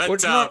movie.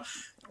 But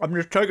I'm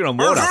just choking on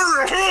water.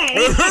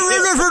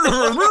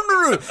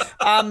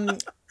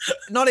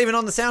 Not even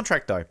on the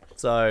soundtrack though.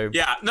 So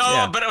but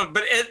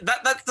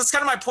that's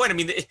kind of my point. I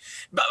mean,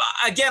 but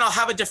again, I'll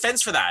have a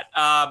defense for that.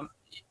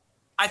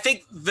 I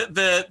think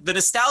the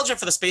nostalgia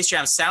for the Space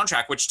Jam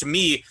soundtrack, which to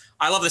me,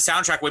 I love the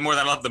soundtrack way more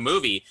than I love the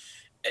movie.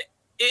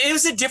 It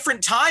was a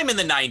different time in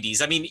the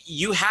 90s. I mean,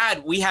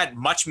 we had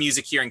Much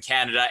Music here in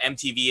Canada,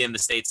 MTV in the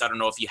States. I don't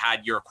know if you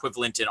had your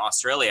equivalent in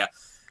Australia.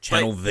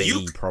 Channel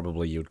V,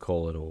 probably you'd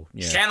call it, or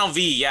Channel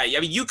V, yeah. I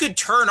mean, you could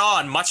turn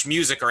on Much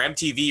Music or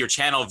MTV or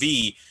Channel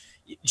V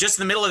just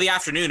in the middle of the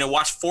afternoon and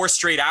watch 4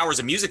 straight hours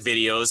of music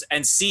videos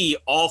and see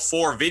all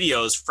 4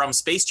 videos from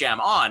Space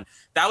Jam on.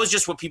 That was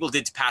just what people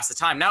did to pass the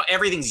time. Now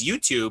everything's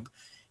YouTube.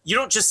 You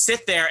don't just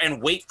sit there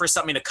and wait for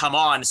something to come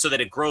on so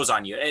that it grows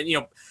on you.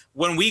 And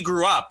when we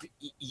grew up,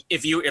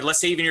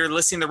 let's say even you're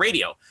listening to the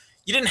radio,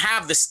 you didn't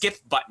have the skip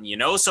button,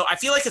 So I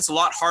feel like it's a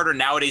lot harder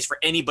nowadays for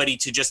anybody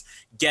to just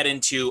get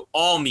into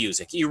all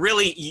music.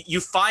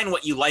 You find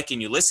what you like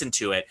and you listen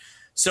to it.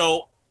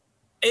 So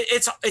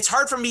it's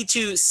hard for me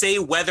to say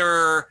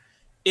whether,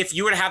 if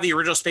you were to have the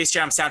original Space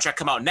Jam soundtrack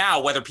come out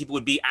now, whether people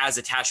would be as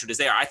attached to it as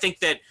they are. I think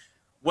that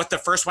what the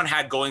first one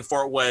had going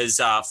for it was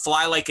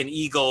Fly Like an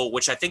Eagle,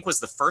 which I think was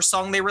the first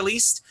song they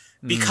released.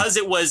 Because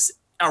it was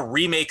a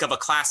remake of a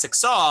classic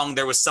song,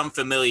 there was some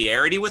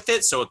familiarity with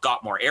it, so it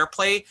got more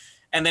airplay.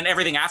 And then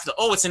everything after,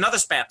 it's another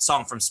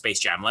song from Space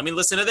Jam. Let me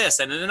listen to this,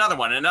 and then another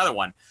one, and another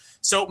one.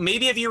 So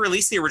maybe if you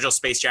release the original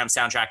Space Jam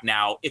soundtrack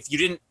now,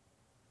 even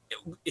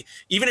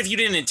if you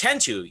didn't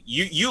intend to,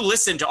 you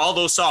listened to all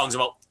those songs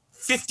about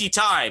 50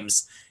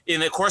 times in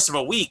the course of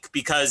a week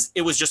because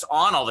it was just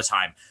on all the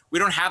time. We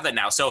don't have that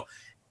now. So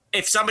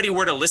if somebody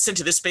were to listen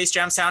to this Space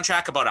Jam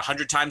soundtrack about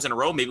 100 times in a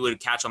row, maybe we would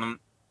catch on them.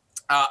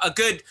 A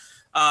good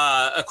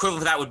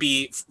equivalent of that would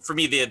be, for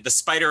me, the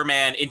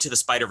Spider-Man Into the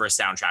Spider-Verse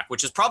soundtrack,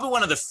 which is probably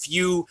one of the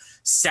few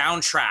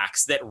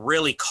soundtracks that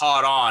really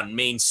caught on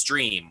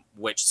mainstream,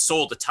 which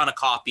sold a ton of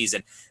copies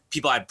and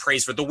people had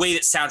praise for the way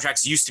that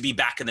soundtracks used to be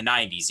back in the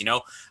 90s.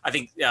 I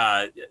think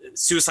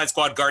Suicide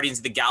Squad, Guardians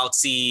of the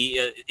Galaxy,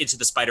 Into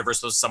the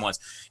Spider-Verse, those are some ones.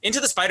 Into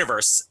the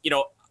Spider-Verse,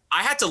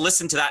 I had to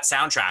listen to that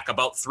soundtrack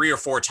about 3 or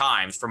 4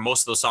 times for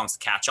most of those songs to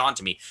catch on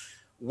to me,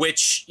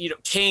 which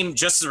came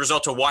just as a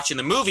result of watching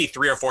the movie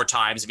 3 or 4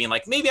 times and being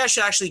like, maybe I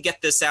should actually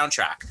get this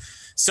soundtrack.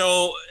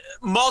 So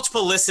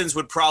multiple listens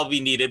would probably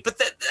be needed.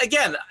 But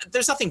again,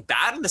 there's nothing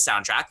bad in the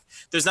soundtrack.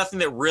 There's nothing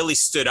that really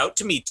stood out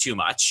to me too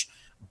much.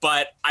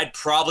 But I'd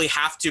probably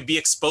have to be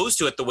exposed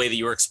to it the way that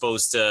you were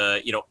exposed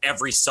to,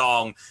 every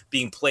song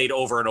being played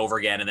over and over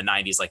again in the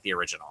 90s like the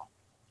original.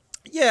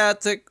 Yeah,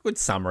 it's a good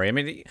summary. I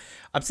mean,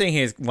 I'm seeing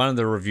here one of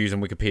the reviews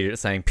on Wikipedia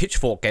saying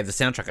Pitchfork gave the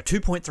soundtrack a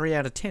 2.3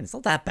 out of 10. It's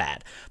not that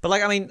bad. But,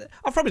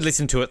 I've probably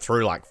listened to it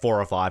through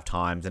 4 or 5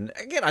 times. And,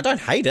 again, I don't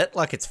hate it.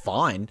 It's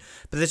fine.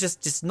 But there's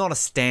just not a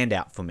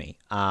standout for me.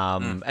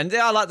 And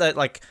I like that,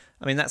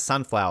 that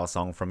Sunflower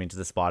song from Into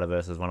the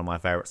Spider-Verse is one of my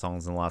favorite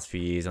songs in the last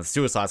few years. And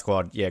Suicide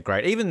Squad, yeah,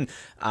 great. Even,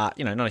 not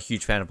a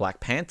huge fan of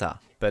Black Panther,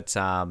 but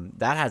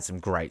that had some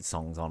great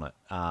songs on it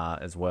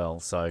as well.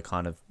 So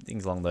kind of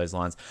things along those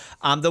lines.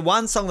 The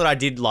one song that I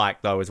did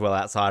like, though, as well,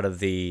 outside of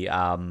the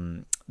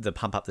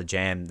Pump Up the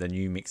Jam, the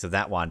new mix of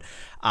that one,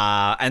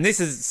 and this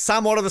is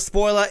somewhat of a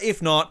spoiler,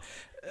 if not,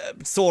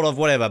 sort of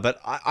whatever,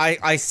 but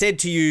I said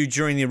to you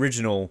during the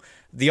original,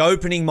 the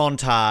opening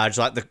montage,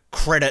 the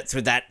credits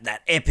with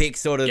that epic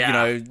sort of,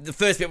 the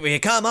first bit we hear,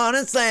 come on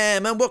and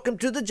slam and welcome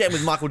to the jam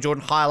with Michael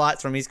Jordan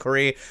highlights from his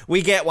career.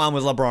 We get one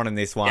with LeBron in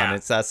this one. Yeah.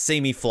 It's See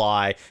Me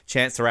Fly,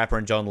 Chance the Rapper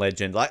and John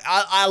Legend.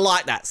 I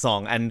like that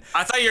song. And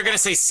I thought you were going to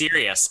say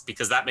Serious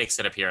because that makes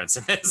an appearance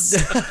in this.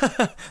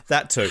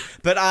 That too.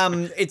 But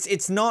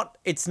it's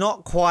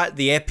not quite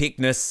the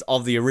epicness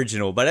of the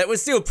original, but it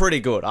was still pretty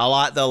good. I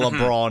like the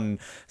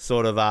LeBron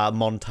sort of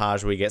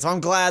montage we get. So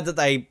I'm glad that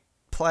they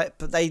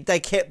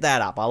kept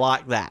that up. I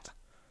like that.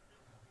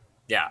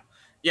 Yeah.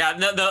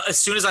 As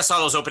soon as I saw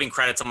those opening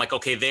credits, I'm like,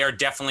 okay, they are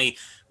definitely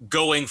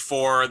going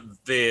for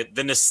the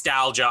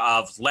nostalgia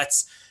of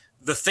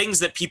the things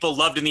that people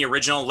loved in the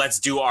original. Let's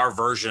do our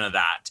version of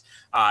that.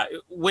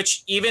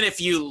 Which even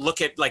if you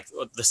look at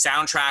the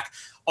soundtrack,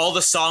 all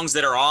the songs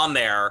that are on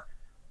there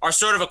are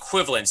sort of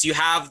equivalents. You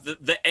have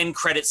the end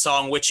credit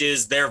song, which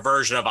is their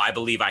version of I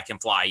Believe I Can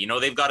Fly.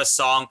 They've got a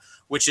song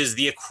which is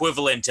the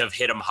equivalent of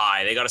Hit 'em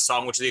High. They got a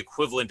song which is the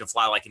equivalent of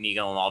Fly Like an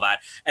Eagle and all that.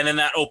 And then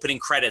that opening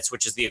credits,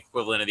 which is the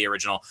equivalent of the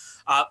original.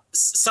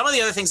 Some of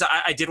the other things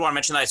I did want to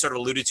mention that I sort of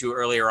alluded to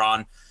earlier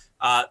on,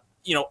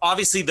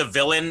 obviously the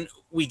villain,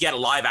 we get a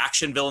live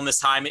action villain this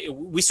time.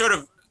 We sort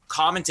of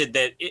commented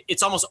that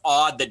it's almost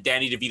odd that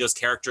Danny DeVito's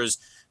character's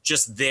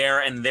just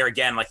there and there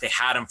again, like they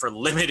had him for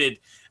limited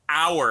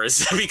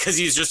hours because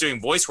he's just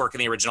doing voice work in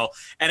the original,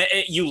 and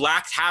you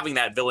lacked having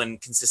that villain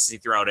consistency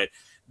throughout it.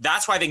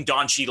 That's why I think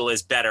Don Cheadle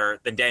is better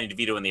than Danny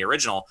DeVito in the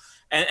original.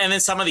 And then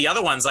some of the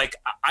other ones, like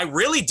I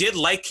really did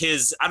like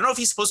his, I don't know if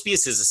he's supposed to be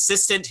his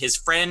assistant, his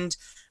friend,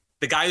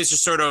 the guy who's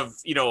just sort of,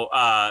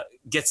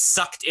 gets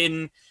sucked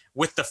in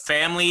with the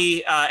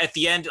family at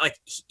the end. Like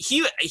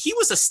he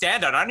was a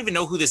standout. I don't even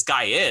know who this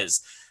guy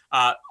is.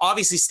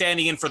 Obviously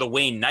standing in for the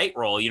Wayne Knight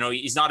role.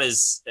 He's not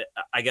as,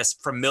 I guess,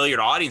 familiar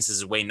to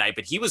audiences as Wayne Knight,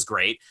 but he was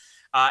great.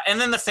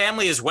 And then the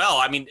family as well.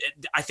 I mean,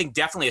 I think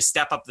definitely a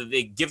step up that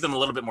they give them a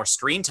little bit more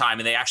screen time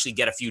and they actually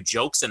get a few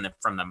jokes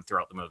from them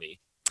throughout the movie.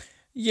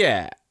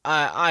 Yeah,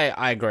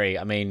 I agree.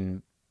 I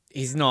mean,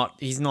 he's not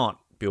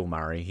Bill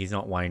Murray. He's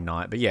not Wayne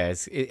Knight. But yeah,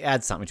 it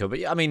adds something to it.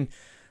 But I mean,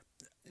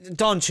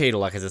 Don Cheadle,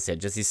 like as I said,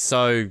 just is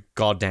so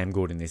goddamn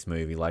good in this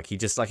movie. Like he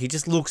just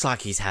looks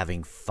like he's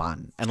having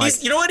fun. And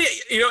like, you know what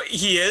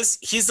he is?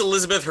 He's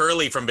Elizabeth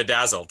Hurley from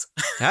Bedazzled.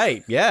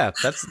 Hey, yeah,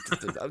 that's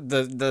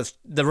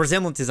the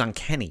resemblance is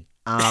uncanny.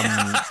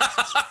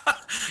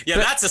 Yeah,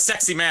 that's a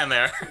sexy man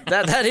there.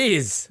 That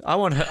is. I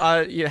want her.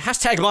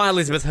 Hashtag my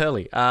Elizabeth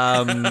Hurley.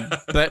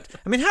 But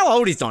I mean, how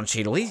old is Don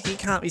Cheadle?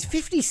 He's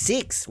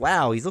 56.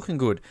 Wow, he's looking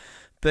good.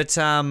 But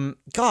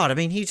God, I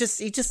mean, he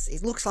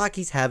looks like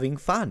he's having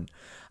fun.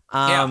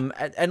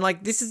 And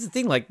like this is the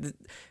thing. Like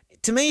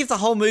to me, if the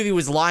whole movie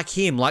was like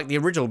him, like the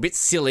original, a bit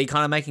silly,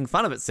 kind of making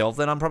fun of itself,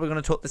 then I'm probably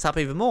going to talk this up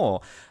even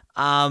more.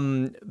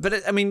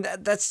 But I mean,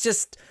 that's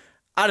just,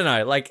 I don't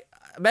know, like.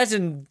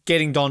 Imagine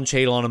getting Don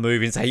Cheadle on a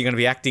movie and say you're going to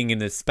be acting in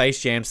the Space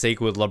Jam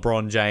sequel with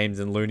LeBron James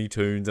and Looney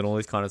Tunes and all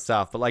this kind of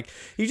stuff. But like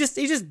he just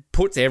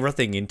puts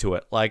everything into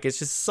it. Like it's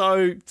just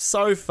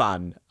so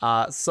fun,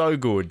 so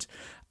good.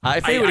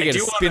 If he were to get a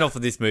spin-off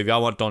of this movie, I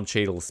want Don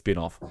Cheadle's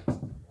spin-off.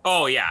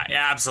 Oh yeah,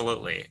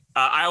 absolutely.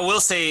 I will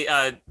say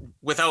I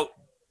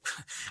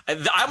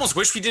almost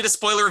wish we did a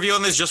spoiler review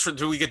on this just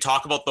so we could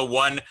talk about the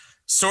one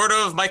sort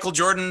of Michael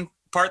Jordan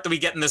part that we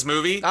get in this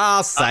movie.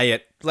 I'll say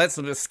it. Let's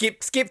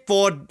skip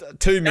forward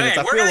 2 minutes.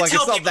 Okay, I feel like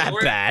it's not that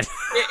bad.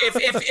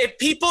 If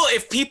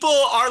people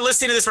are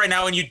listening to this right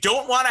now and you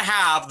don't want to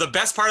have the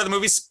best part of the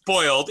movie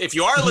spoiled, if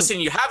you are listening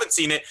and you haven't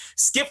seen it,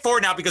 skip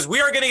forward now because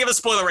we are going to give a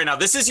spoiler right now.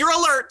 This is your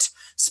alert.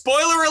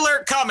 Spoiler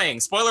alert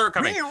coming. Spoiler alert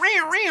coming.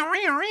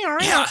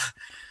 Yeah.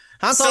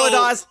 Han Solo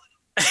dies.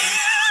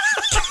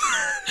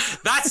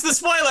 That's the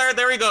spoiler.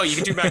 There we go. You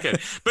can tune back in.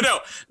 But no,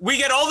 we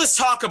get all this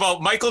talk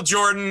about Michael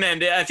Jordan,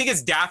 and I think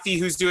it's Daffy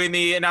who's doing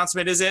the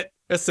announcement, is it?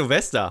 It's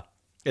Sylvester.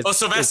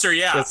 Sylvester,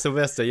 yeah. It's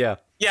Sylvester, yeah.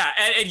 Yeah,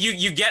 and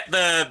you get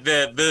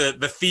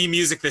the theme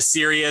music, the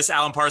serious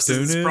Alan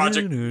Parsons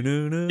project.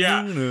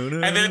 Yeah.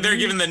 And then they're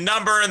giving the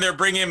number and they're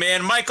bringing him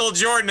in Michael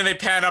Jordan and they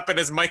pan up and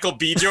it's Michael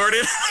B.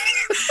 Jordan.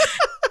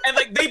 And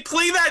like they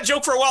play that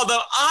joke for a while, though.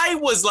 I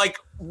was like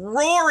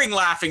roaring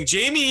laughing.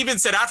 Jamie even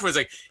said afterwards,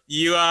 like,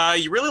 you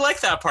really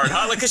like that part,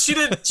 huh? Like, cause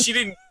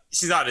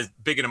she's not as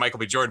big into Michael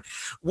B. Jordan.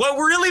 What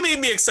really made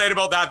me excited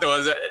about that, though,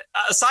 is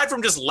aside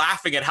from just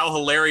laughing at how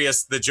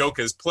hilarious the joke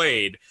is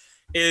played,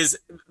 is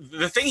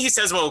the thing he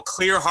says about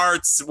clear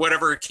hearts,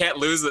 whatever, can't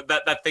lose,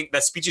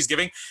 that speech he's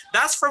giving.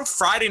 That's from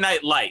Friday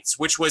Night Lights,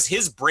 which was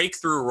his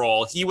breakthrough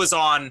role. He was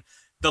on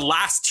the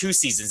last 2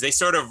 seasons.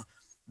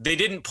 They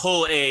didn't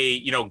pull a,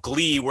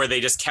 Glee where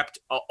they just kept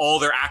all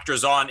their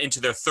actors on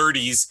into their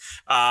 30s.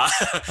 I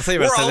thought you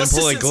were about to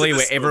pull a Glee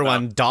where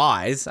everyone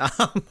dies.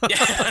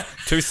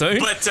 Too soon?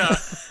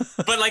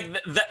 But like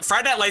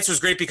Friday Night Lights was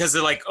great because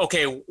they're like,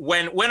 okay,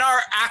 when our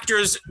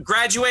actors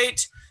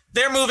graduate,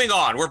 they're moving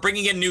on. We're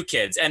bringing in new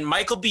kids. And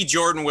Michael B.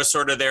 Jordan was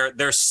sort of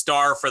their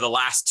star for the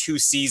last 2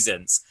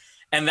 seasons.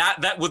 And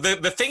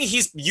the thing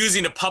he's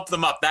using to pump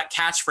them up, that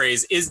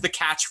catchphrase is the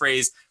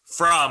catchphrase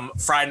from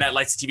Friday Night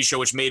Lights, the TV show,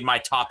 which made my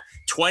top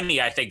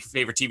 20, I think,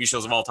 favorite TV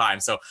shows of all time.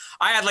 So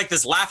I had like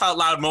this laugh out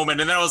loud moment,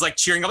 and then I was like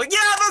cheering. I'm like, yeah,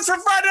 that's from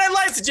Friday Night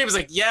Lights. And James was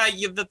like, yeah,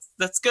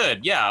 that's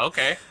good. Yeah,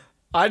 okay.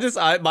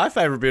 My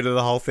favorite bit of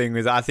the whole thing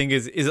is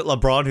it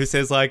LeBron who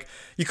says like,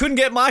 you couldn't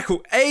get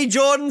Michael A.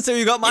 Jordan, so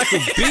you got Michael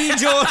B.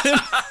 Jordan.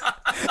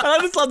 And I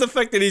just love the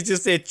fact that he's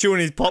just there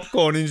chewing his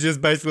popcorn and he's just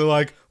basically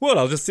like, well,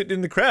 I'll just sit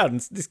in the crowd and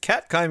this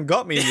cat came and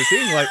got me in the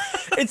thing. Like,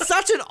 it's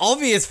such an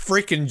obvious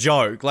freaking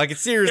joke. Like, it's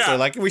seriously,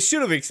 like, we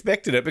should have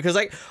expected it because,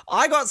 like,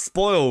 I got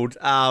spoiled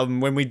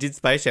when we did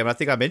Space Jam. I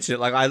think I mentioned it.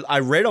 Like, I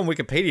read on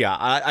Wikipedia.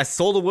 I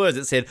saw the words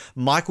that said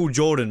Michael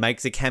Jordan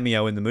makes a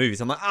cameo in the movie.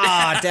 So I'm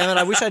like, damn it,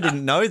 I wish I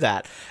didn't know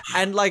that.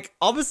 And, like,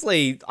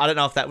 obviously, I don't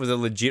know if that was a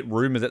legit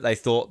rumor that they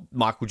thought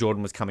Michael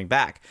Jordan was coming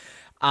back.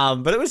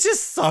 But it was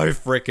just so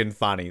freaking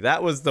funny.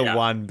 That was the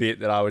one bit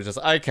that I was just,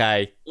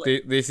 okay,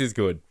 this is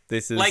good.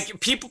 This is like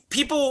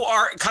people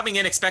are coming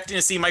in expecting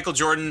to see Michael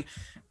Jordan.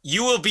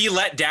 You will be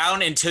let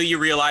down until you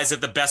realize that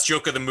the best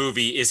joke of the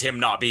movie is him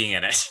not being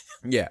in it.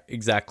 Yeah,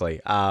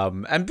 exactly.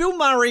 And Bill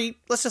Murray,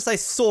 let's just say,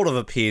 sort of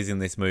appears in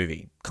this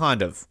movie.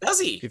 Kind of. Does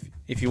he?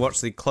 If you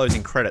watch the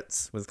closing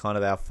credits with kind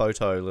of our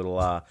photo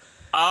little...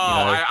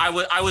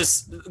 I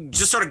was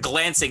just sort of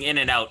glancing in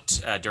and out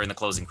during the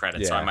closing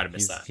credits, so I might have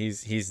missed that.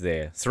 He's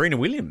there. Serena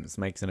Williams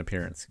makes an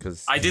appearance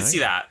because I did see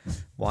that.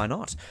 Why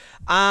not?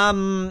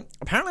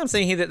 Apparently, I'm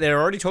seeing here that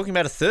they're already talking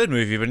about a third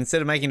movie, but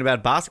instead of making it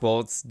about basketball,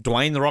 it's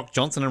Dwayne "The Rock"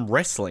 Johnson and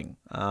wrestling.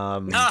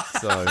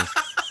 So,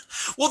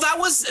 well, that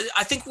was.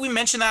 I think we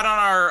mentioned that on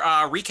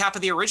our recap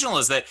of the original.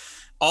 Is that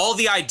all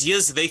the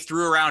ideas they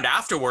threw around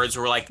afterwards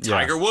were like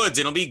Tiger Woods, and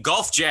it'll be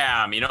Golf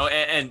Jam,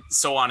 and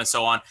so on and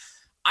so on.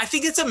 I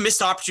think it's a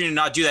missed opportunity to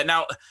not do that.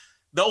 Now,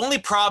 the only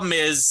problem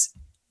is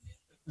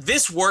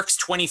this works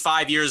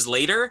 25 years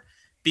later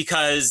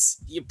because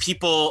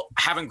people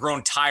haven't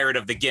grown tired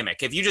of the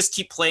gimmick. If you just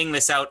keep playing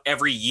this out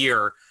every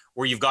year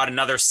where you've got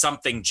another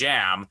something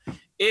jam,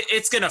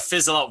 it's going to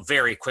fizzle out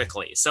very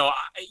quickly. So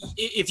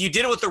if you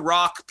did it with The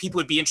Rock, people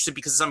would be interested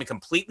because it's something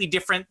completely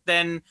different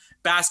than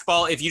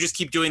basketball. If you just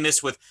keep doing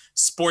this with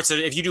sports,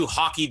 if you do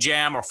hockey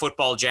jam or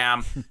football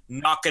jam,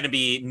 not going to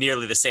be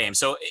nearly the same.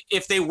 So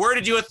if they were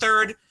to do a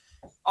third,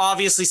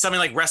 obviously something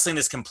like wrestling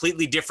that's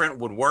completely different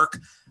would work.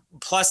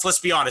 Plus, let's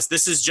be honest,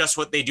 this is just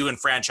what they do in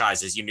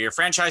franchises. Your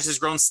franchise has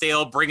grown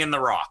stale, bring in The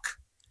Rock.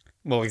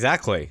 Well,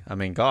 exactly. I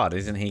mean, God,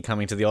 isn't he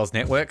coming to the Oz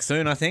Network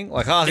soon, I think?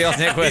 Like, the Oz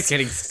Network's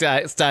getting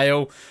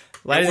stale.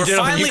 Ladies and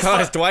gentlemen, you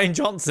guys, Dwayne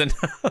Johnson.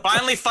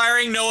 Finally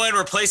firing Noah and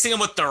replacing him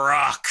with The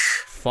Rock.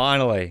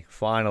 Finally.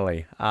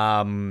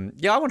 I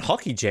want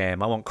Hockey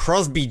Jam. I want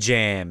Crosby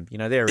Jam.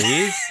 There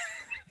he is.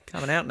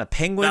 Coming out in a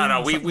penguin.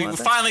 No, we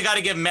finally got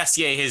to give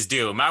Messier his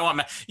due. I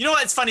want. You know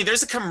what? It's funny.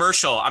 There's a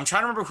commercial. I'm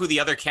trying to remember who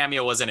the other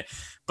cameo was in it,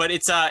 but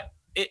it's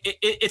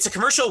a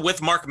commercial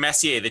with Mark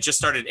Messier that just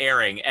started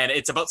airing, and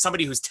it's about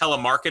somebody who's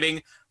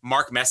telemarketing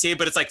Mark Messier,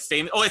 but it's like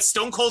famous. Oh, it's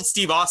Stone Cold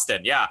Steve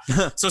Austin. Yeah.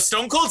 So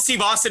Stone Cold Steve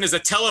Austin is a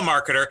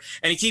telemarketer,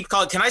 and he keeps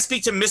calling, "Can I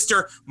speak to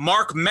Mr.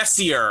 Mark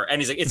Messier?"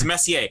 And he's like, "It's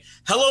Messier."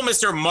 "Hello,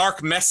 Mr.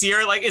 Mark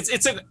Messier." Like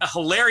it's a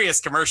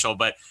hilarious commercial,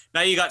 but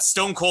now you got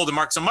Stone Cold and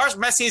Mark. So Mark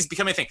Messier is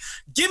becoming a thing.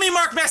 Give me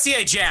Mark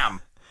Messier jam.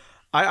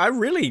 I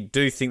really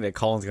do think that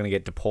Colin's going to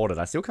get deported.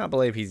 I still can't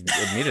believe he's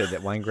admitted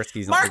that Wayne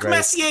Gretzky's not the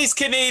greatest. Mark Messier's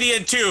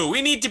Canadian too.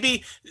 We need to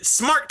be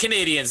smart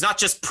Canadians, not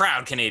just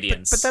proud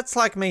Canadians. But that's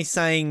like me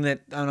saying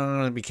that, and I'm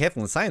going to be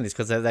careful in saying this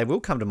because they will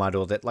come to my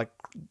door, that like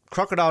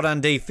Crocodile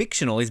Dundee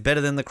fictional is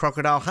better than the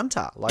Crocodile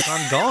Hunter. Like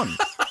I'm gone.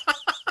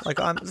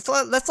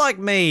 That's like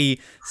me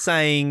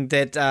saying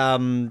that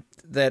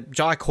that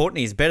Jai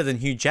Courtney is better than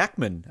Hugh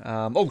Jackman.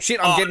 I'm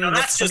getting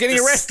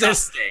arrested.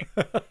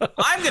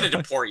 I'm going to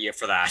deport you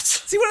for that.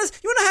 See, you want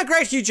to know how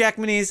great Hugh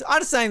Jackman is? I'm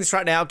just saying this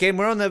right now. Again,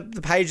 we're on the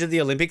page of the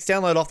Olympics.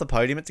 Download Off the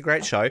Podium. It's a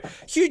great show.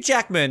 Hugh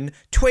Jackman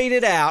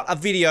tweeted out a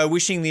video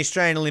wishing the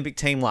Australian Olympic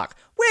team luck.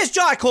 Where's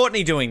Jai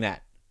Courtney doing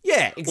that?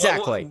 Yeah,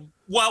 exactly.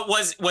 Well,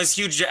 was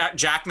Hugh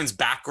Jackman's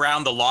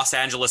background the Los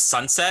Angeles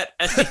sunset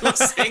as he was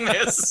saying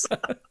this?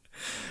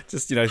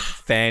 Just,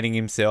 fanning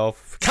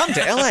himself. Come to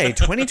LA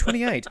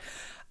 2028.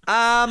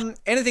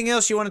 Anything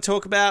else you want to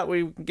talk about?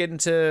 We get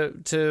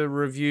into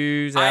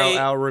reviews,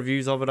 our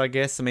reviews of it, I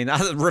guess. I mean,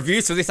 other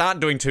reviews for this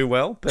aren't doing too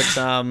well, but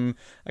I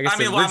guess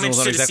the original's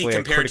not exactly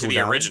compared to the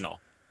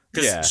original.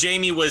 Because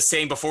Jamie was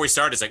saying before we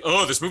started, it's like,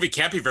 oh, this movie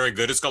can't be very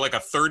good. It's got like a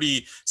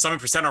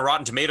 30-something% on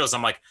Rotten Tomatoes.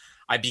 I'm like,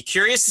 I'd be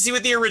curious to see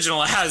what the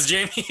original has,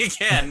 Jamie.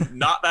 Again,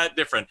 not that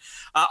different.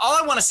 All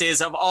I want to say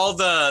is of all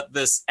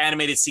this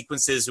animated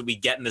sequences that we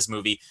get in this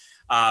movie,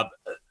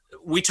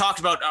 we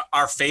talked about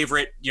our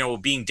favorite,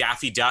 being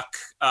Daffy Duck,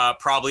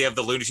 probably of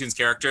the Looney Tunes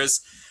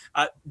characters.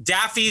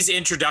 Daffy's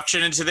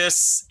introduction into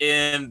this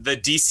in the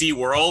DC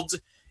world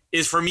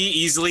is for me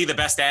easily the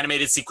best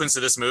animated sequence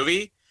of this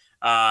movie.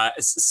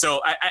 So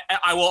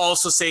I will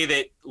also say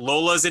that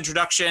Lola's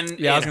introduction.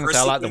 Yeah, I was going to say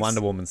I like the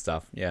Wonder Woman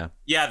stuff. Yeah.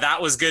 Yeah,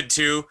 that was good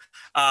too.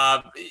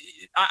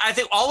 I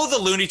think all of the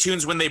Looney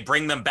Tunes, when they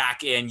bring them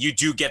back in, you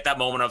do get that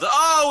moment of,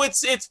 oh,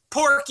 it's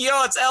Porky,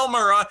 oh, it's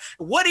Elmer.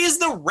 What is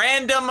the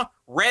random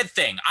red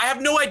thing? I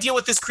have no idea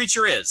what this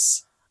creature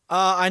is.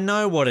 I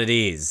know what it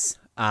is.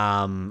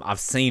 I've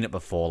seen it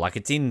before. Like,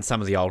 it's in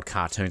some of the old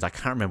cartoons. I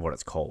can't remember what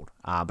it's called.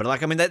 But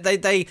like, I mean,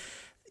 they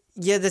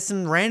yeah, there's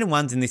some random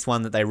ones in this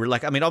one that they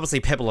like. I mean, obviously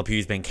Pepe Le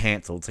Pew's been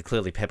cancelled, so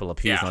clearly Pepe Le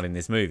Pew's not in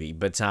this movie.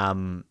 But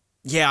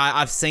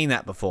I've seen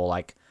that before.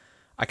 Like,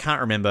 I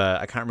can't remember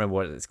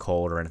what it's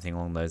called or anything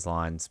along those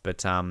lines. But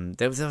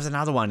there was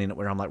another one in it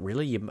where I'm like,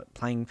 really, you're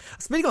playing?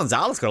 Speedy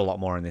Gonzalez got a lot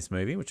more in this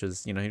movie, which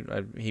is,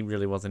 he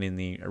really wasn't in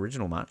the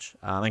original much.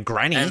 And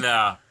Granny and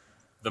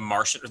the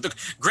Martian,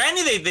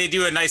 Granny, they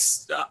do a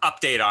nice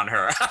update on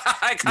her.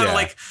 I kind of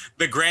like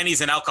the Granny's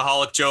and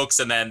alcoholic jokes,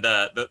 and then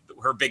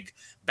her big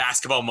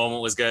basketball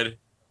moment was good.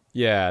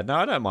 Yeah, no,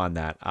 I don't mind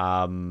that.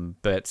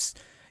 But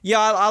yeah,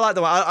 I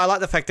like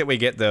the fact that we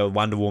get the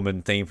Wonder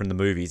Woman theme from the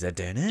movies. And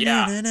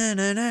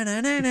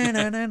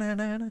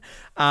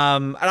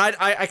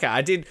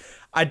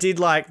I did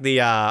like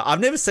the I've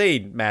never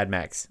seen Mad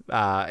Max,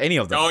 any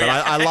of them, but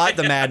I like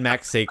the Mad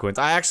Max sequence.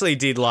 I actually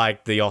did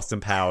like the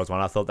Austin Powers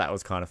one. I thought that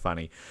was kind of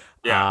funny.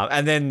 Yeah.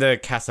 And then the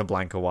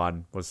Casablanca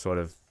one was sort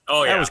of,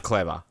 that was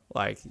clever.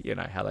 Like, you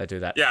know, how they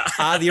do that.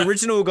 Yeah. The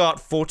original got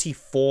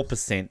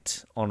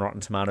 44% on Rotten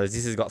Tomatoes.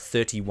 This has got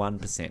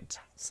 31%.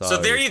 So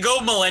there you go,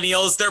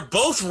 millennials. They're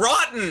both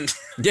rotten.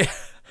 Yeah.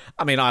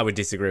 I mean, I would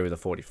disagree with the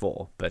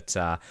 44, but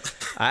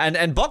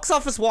and box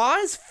office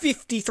wise,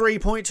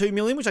 53.2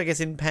 million, which I guess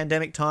in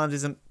pandemic times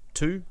isn't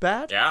too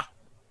bad. Yeah.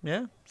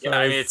 Yeah. So, yeah,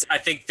 I mean, I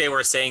think they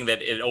were saying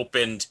that it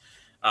opened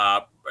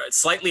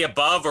slightly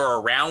above or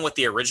around what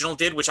the original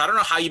did, which I don't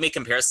know how you make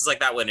comparisons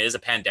like that when it is a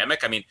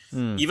pandemic. I mean,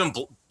 even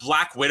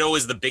Black Widow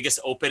is the biggest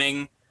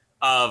opening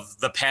of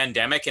the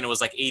pandemic, and it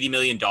was like $80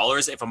 million.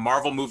 If a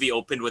Marvel movie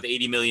opened with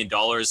 $80 million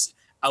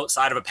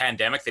outside of a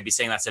pandemic, they'd be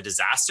saying that's a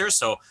disaster.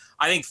 So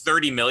I think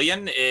 30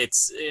 million, I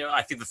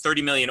think the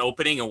 30 million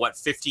opening and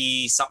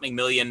 50 something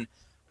million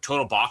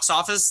total box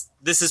office,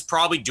 this is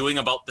probably doing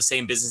about the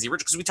same business as the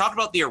original. Because we talked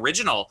about the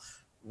original,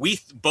 we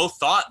both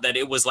thought that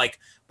it was like,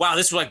 wow,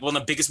 this was like one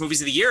of the biggest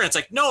movies of the year. And it's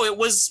like, no, it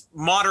was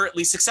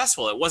moderately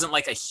successful. It wasn't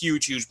like a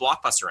huge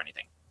blockbuster or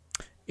anything.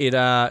 It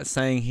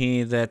saying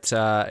here that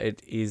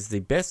it is the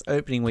best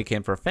opening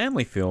weekend for a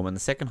family film and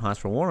the second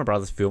highest for a Warner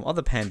Brothers film of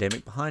the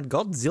pandemic behind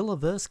Godzilla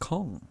vs.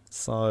 Kong.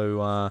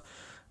 So,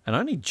 and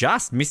only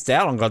just missed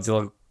out on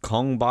Godzilla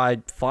Kong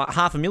by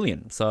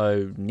 500,000,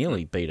 so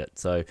nearly beat it.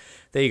 So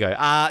there you go.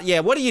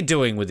 Yeah, what are you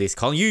doing with this,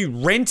 Colin? You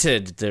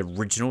rented the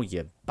original,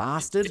 you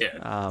bastard.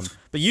 Yeah.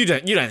 But you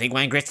don't think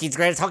Wayne Gretzky's the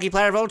greatest hockey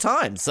player of all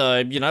time. So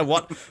you know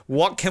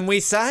what can we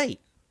say?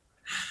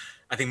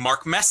 I think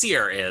Mark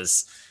Messier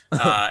is.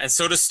 And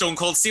so does Stone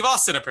Cold Steve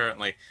Austin,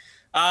 apparently.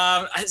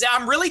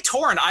 I'm really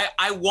torn.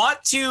 I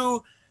want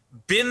to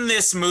bin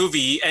this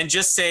movie and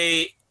just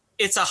say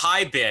it's a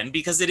high bin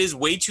because it is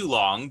way too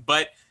long.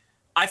 But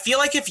I feel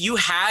like if you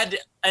had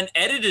an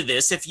edit of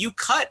this, if you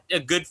cut a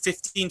good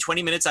 15,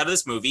 20 minutes out of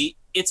this movie,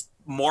 it's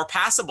more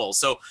passable.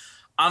 So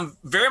I'm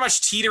very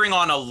much teetering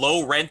on a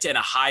low rent and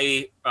a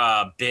high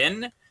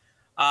bin.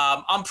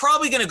 I'm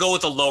probably going to go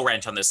with a low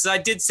rent on this. I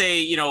did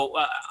say,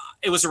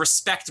 it was a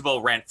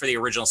respectable rent for the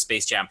original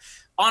Space Jam.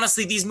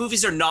 Honestly, these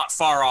movies are not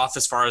far off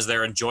as far as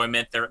their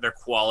enjoyment, their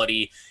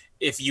quality.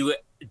 If you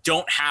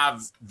don't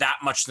have that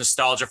much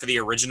nostalgia for the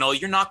original,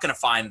 you're not going to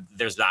find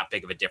there's that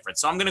big of a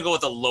difference. So I'm going to go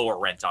with a lower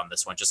rent on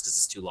this one just because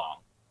it's too long.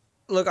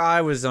 Look,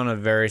 I was on a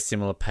very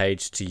similar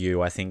page to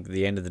you. I think at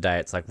the end of the day,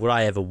 it's like, would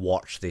I ever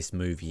watch this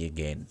movie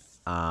again?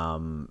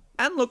 And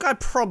look, I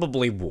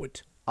probably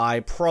would.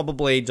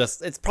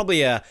 It's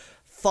probably a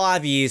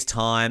 5 years'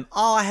 time.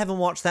 Oh, I haven't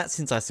watched that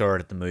since I saw it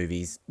at the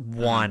movies.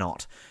 Why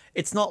not?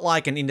 It's not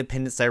like an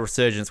Independence Day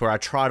Resurgence where I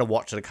tried to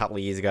watch it a couple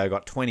of years ago,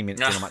 got 20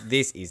 minutes in, I'm like,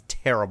 this is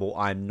terrible.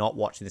 I'm not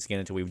watching this again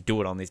until we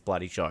do it on this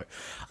bloody show.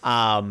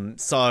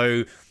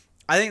 So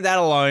I think that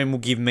alone will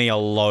give me a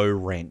low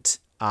rent.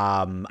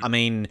 I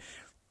mean,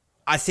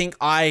 I think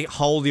I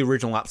hold the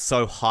original up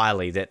so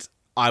highly that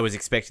I was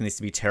expecting this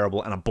to be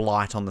terrible and a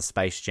blight on the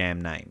Space Jam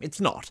name.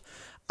 It's not.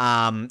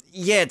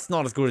 Yeah, it's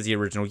not as good as the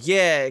original.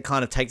 Yeah, it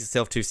kind of takes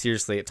itself too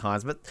seriously at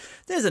times, but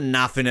there's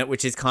enough in it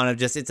which is kind of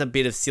just, it's a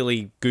bit of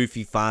silly,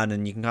 goofy fun,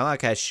 and you can go,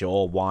 okay,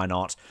 sure, why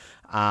not?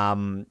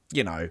 To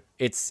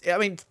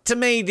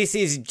me, this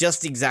is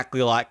just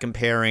exactly like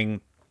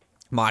comparing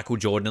Michael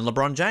Jordan and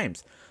LeBron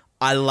James.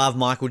 I love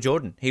Michael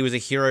Jordan. He was a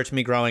hero to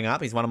me growing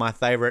up. He's one of my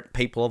favorite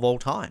people of all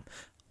time.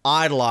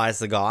 Idolize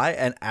the guy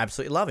and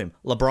absolutely love him.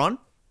 LeBron,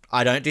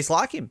 I don't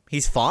dislike him.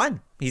 He's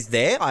fine. He's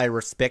there. I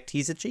respect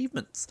his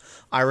achievements.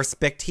 I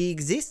respect he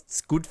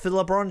exists. Good for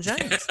LeBron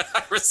James.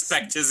 I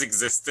respect his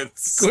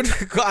existence. Good.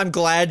 I'm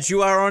glad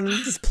you are on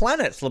this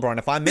planet, LeBron.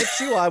 If I met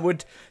you, I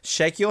would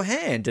shake your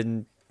hand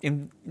and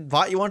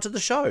invite you onto the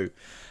show.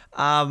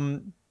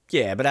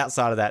 Yeah, but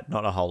outside of that,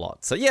 not a whole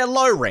lot. So yeah,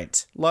 low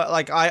rent.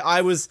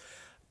 I was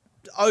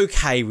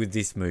okay with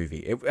this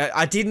movie.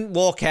 I didn't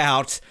walk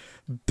out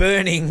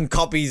burning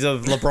copies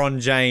of LeBron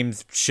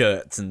James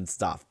shirts and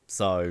stuff.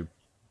 So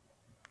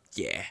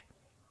yeah.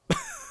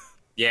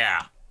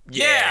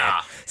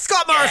 Yeah.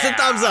 Scott Morrison,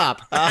 thumbs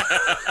up.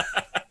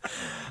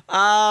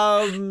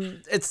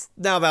 It's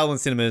now available in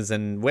cinemas,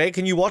 and where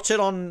can you watch it?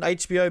 On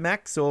HBO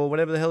Max or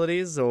whatever the hell it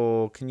is,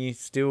 or can you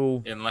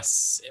still?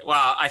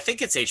 I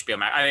think it's HBO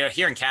Max. I mean,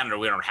 here in Canada,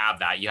 we don't have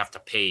that. You have to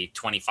pay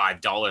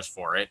 $25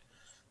 for it.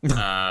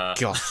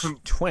 Gosh,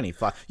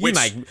 25.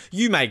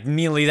 You make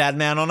nearly that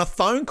amount on a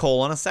phone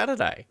call on a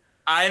Saturday.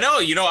 I know,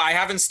 I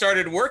haven't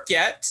started work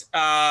yet,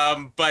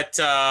 but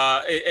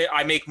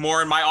I make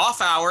more in my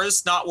off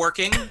hours not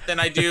working than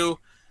I do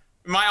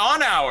my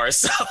on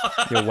hours.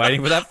 You're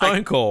waiting for that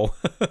phone call.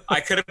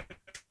 I could have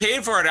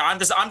paid for it. I'm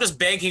just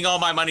banking all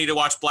my money to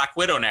watch Black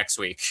Widow next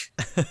week.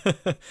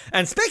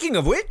 And speaking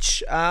of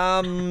which,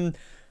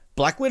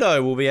 Black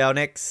Widow will be our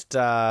next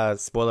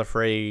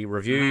spoiler-free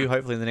review,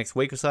 hopefully in the next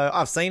week or so.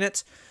 I've seen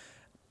it.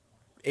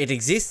 It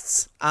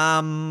exists.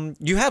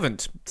 You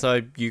haven't,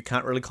 so you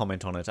can't really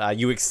comment on it. Are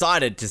you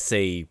excited to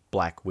see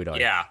Black Widow?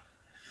 Yeah,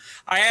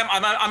 I am.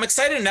 I'm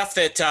excited enough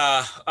that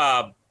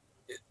I'm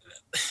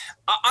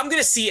going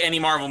to see any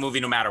Marvel movie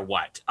no matter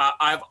what.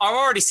 I've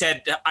already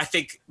said I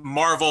think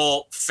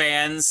Marvel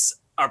fans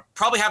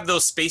probably have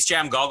those Space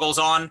Jam goggles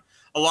on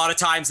a lot of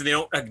times and they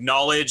don't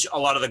acknowledge a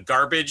lot of the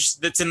garbage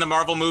that's in the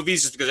Marvel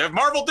movies just because if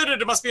Marvel did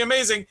it, it must be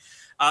amazing.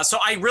 So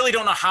I really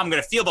don't know how I'm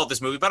going to feel about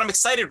this movie, but I'm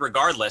excited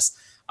regardless.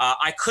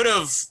 I could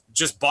have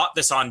just bought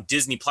this on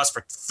Disney Plus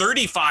for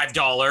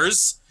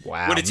 $35.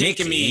 Wow. Would have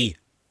taken me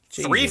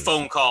 3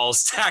 phone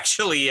calls to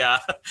actually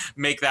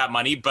make that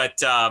money.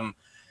 But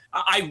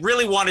I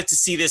really wanted to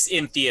see this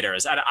in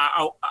theaters. And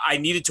I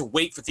needed to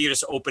wait for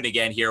theaters to open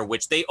again here,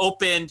 which they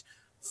opened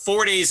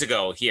 4 days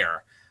ago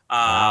here.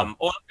 Wow.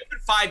 Well,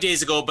 5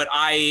 days ago, but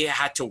I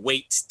had to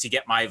wait to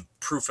get my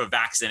proof of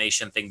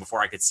vaccination thing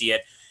before I could see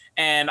it.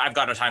 And I've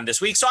got no time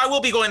this week. So I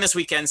will be going this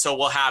weekend. So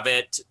we'll have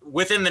it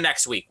within the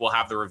next week. We'll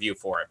have the review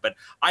for it. But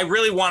I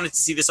really wanted to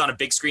see this on a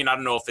big screen. I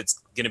don't know if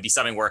it's going to be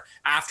something where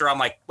after I'm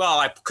like, well,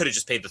 I could have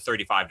just paid the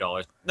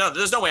 $35. No,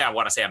 there's no way I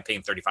want to say I'm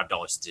paying $35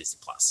 to Disney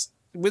Plus.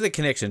 With a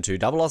connection to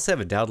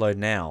 007, download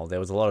now. There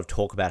was a lot of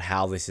talk about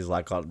how this is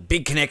like a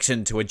big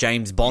connection to a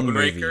James Bond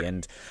movie.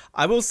 And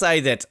I will say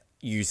that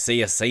you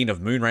see a scene of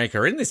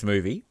Moonraker in this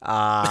movie,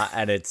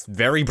 and it's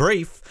very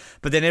brief.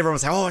 But then everyone will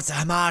say, oh, it's a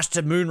homage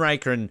to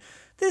Moonraker, and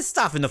there's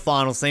stuff in the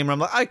final scene where I'm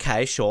like,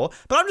 okay, sure.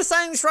 But I'm just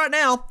saying this right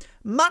now,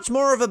 much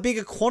more of a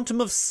bigger Quantum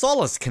of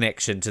Solace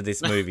connection to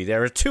this movie.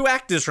 There are 2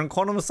 actors from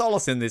Quantum of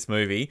Solace in this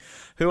movie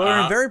who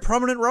are in very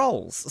prominent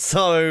roles.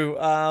 So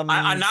now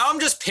I'm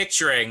just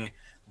picturing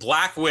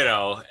Black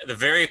Widow, the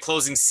very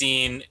closing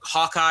scene.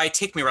 Hawkeye,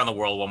 take me around the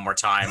world one more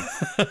time.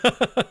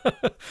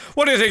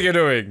 What do you think you're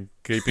doing?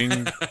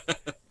 Keeping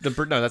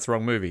the... No, that's the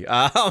wrong movie.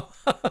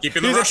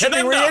 Keeping the Russian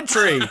end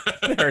re-entry.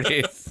 There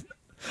it is.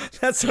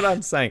 That's what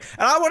I'm saying.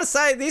 And I want to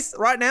say this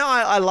right now.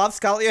 I love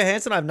Scarlett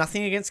Johansson. I have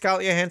nothing against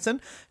Scarlett Johansson.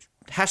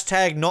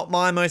 Hashtag not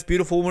my most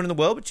beautiful woman in the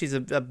world, but she's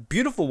a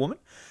beautiful woman.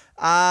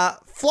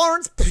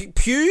 Florence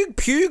Pugh,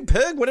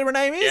 whatever her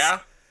name is. Yeah.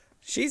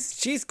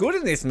 She's good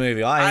in this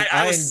movie.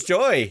 I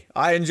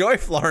enjoy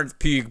Florence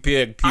Pugh.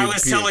 I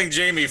was telling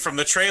Jamie from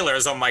the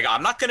trailers, I'm like,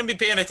 I'm not going to be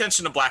paying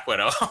attention to Black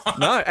Widow.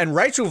 No, and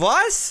Rachel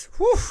Weisz,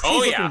 she's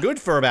looking good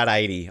for about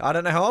 80. I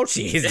don't know how old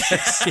she is.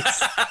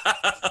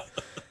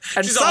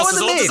 And she's so almost are as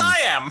the old men. as I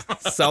am.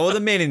 So are the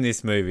men in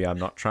this movie. I'm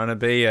not trying to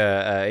be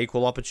a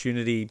equal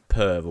opportunity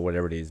perv or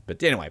whatever it is.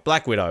 But anyway,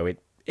 Black Widow, it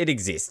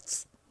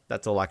exists.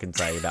 That's all I can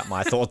say about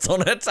my thoughts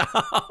on it. So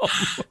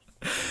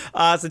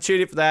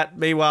tune in for that.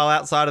 Meanwhile,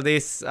 outside of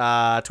this,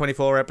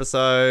 24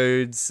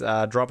 episodes,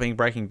 dropping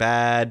Breaking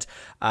Bad.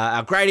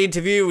 Our great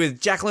interview with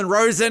Jacqueline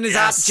Rosen is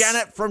up.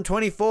 Janet from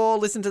 24.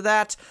 Listen to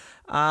that.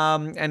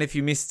 And if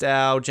you missed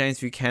our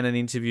James Buchanan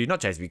interview, not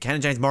James Buchanan,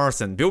 James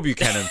Morrison, Bill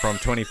Buchanan from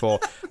 24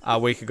 a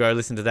week ago,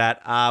 listen to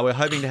that. We're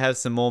hoping to have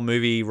some more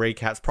movie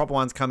recaps, proper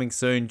ones coming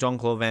soon.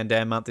 Jean-Claude Van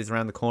Damme month is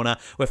around the corner.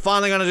 We're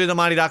finally going to do the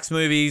Mighty Ducks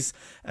movies,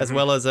 as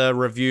well as a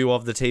review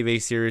of the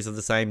TV series of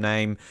the same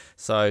name.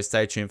 So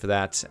stay tuned for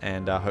that,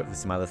 and hopefully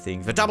some other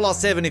things. But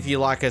 007, if you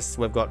like us,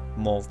 we've got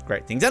more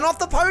great things. And Off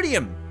the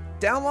Podium,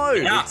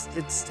 download. Yeah.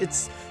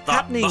 It's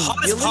happening. The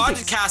hottest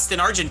podcast in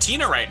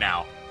Argentina right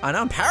now. I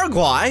know, in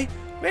Paraguay.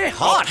 Very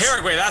hot. Oh,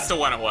 Paraguay, that's the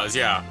one it was,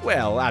 yeah.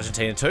 Well,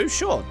 Argentina too,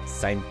 sure.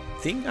 Same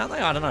thing, aren't they?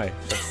 I don't know.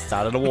 That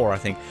started a war, I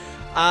think.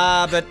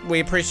 But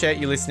we appreciate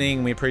you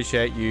listening. We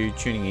appreciate you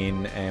tuning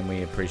in. And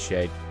we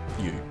appreciate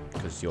you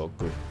because you're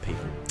good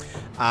people.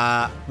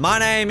 My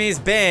name is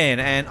Ben,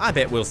 and I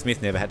bet Will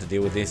Smith never had to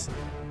deal with this.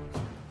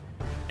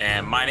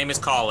 And my name is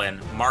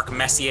Colin. Mark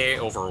Messier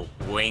over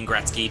Wayne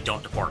Gretzky.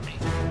 Don't deport me.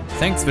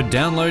 Thanks for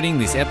downloading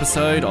this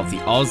episode of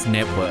the Oz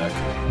Network.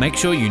 Make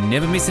sure you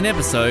never miss an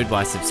episode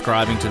by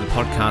subscribing to the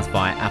podcast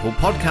via Apple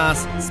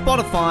Podcasts,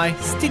 Spotify,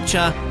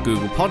 Stitcher,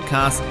 Google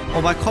Podcasts,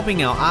 or by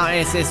copying our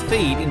RSS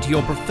feed into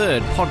your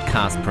preferred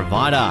podcast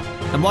provider.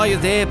 And while you're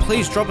there,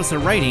 please drop us a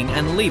rating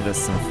and leave us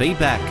some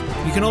feedback.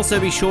 You can also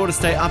be sure to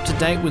stay up to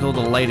date with all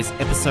the latest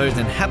episodes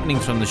and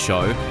happenings from the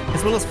show,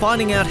 as well as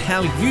finding out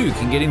how you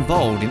can get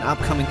involved in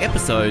upcoming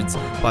episodes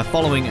by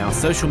following our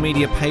social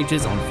media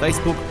pages on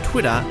Facebook,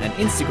 Twitter, and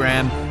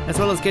Instagram, as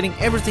well as getting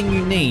everything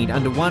you need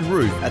under one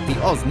roof at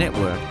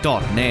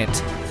theoznetwork.net.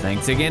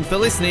 Thanks again for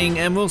listening,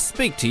 and we'll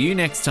speak to you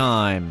next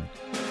time.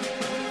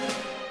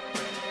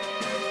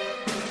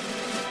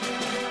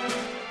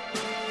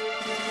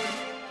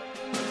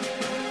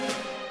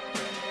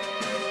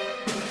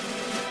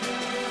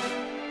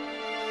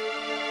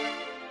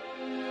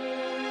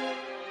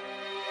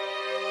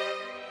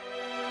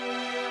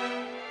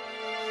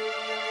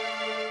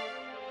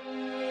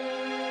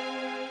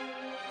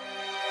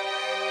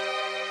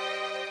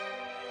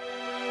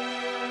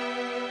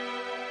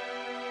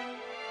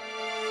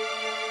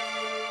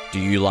 Do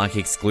you like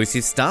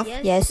exclusive stuff?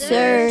 Yes,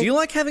 sir. Do you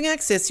like having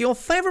access to your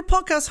favourite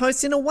podcast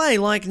hosts in a way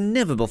like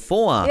never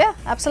before? Yeah,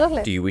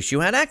 absolutely. Do you wish you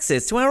had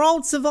access to our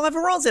old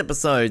Survivor Oz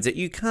episodes that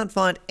you can't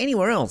find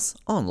anywhere else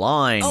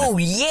online? Oh,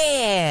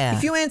 yeah!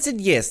 If you answered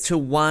yes to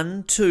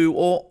 1, 2,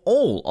 or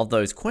all of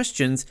those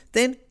questions,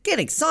 then get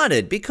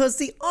excited because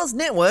the Oz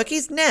Network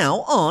is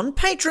now on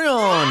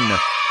Patreon.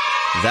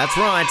 That's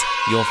right,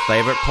 your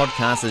favourite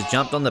podcast has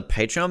jumped on the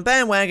Patreon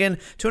bandwagon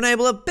to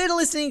enable a better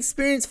listening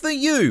experience for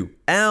you,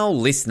 our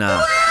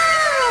listener.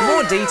 For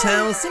more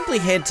details, simply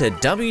head to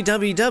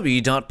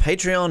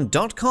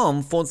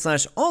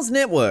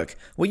www.patreon.com/OzNetwork,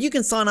 where you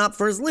can sign up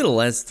for as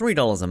little as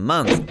 $3 a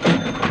month.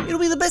 It'll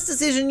be the best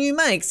decision you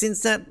make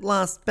since that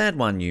last bad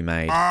one you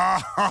made.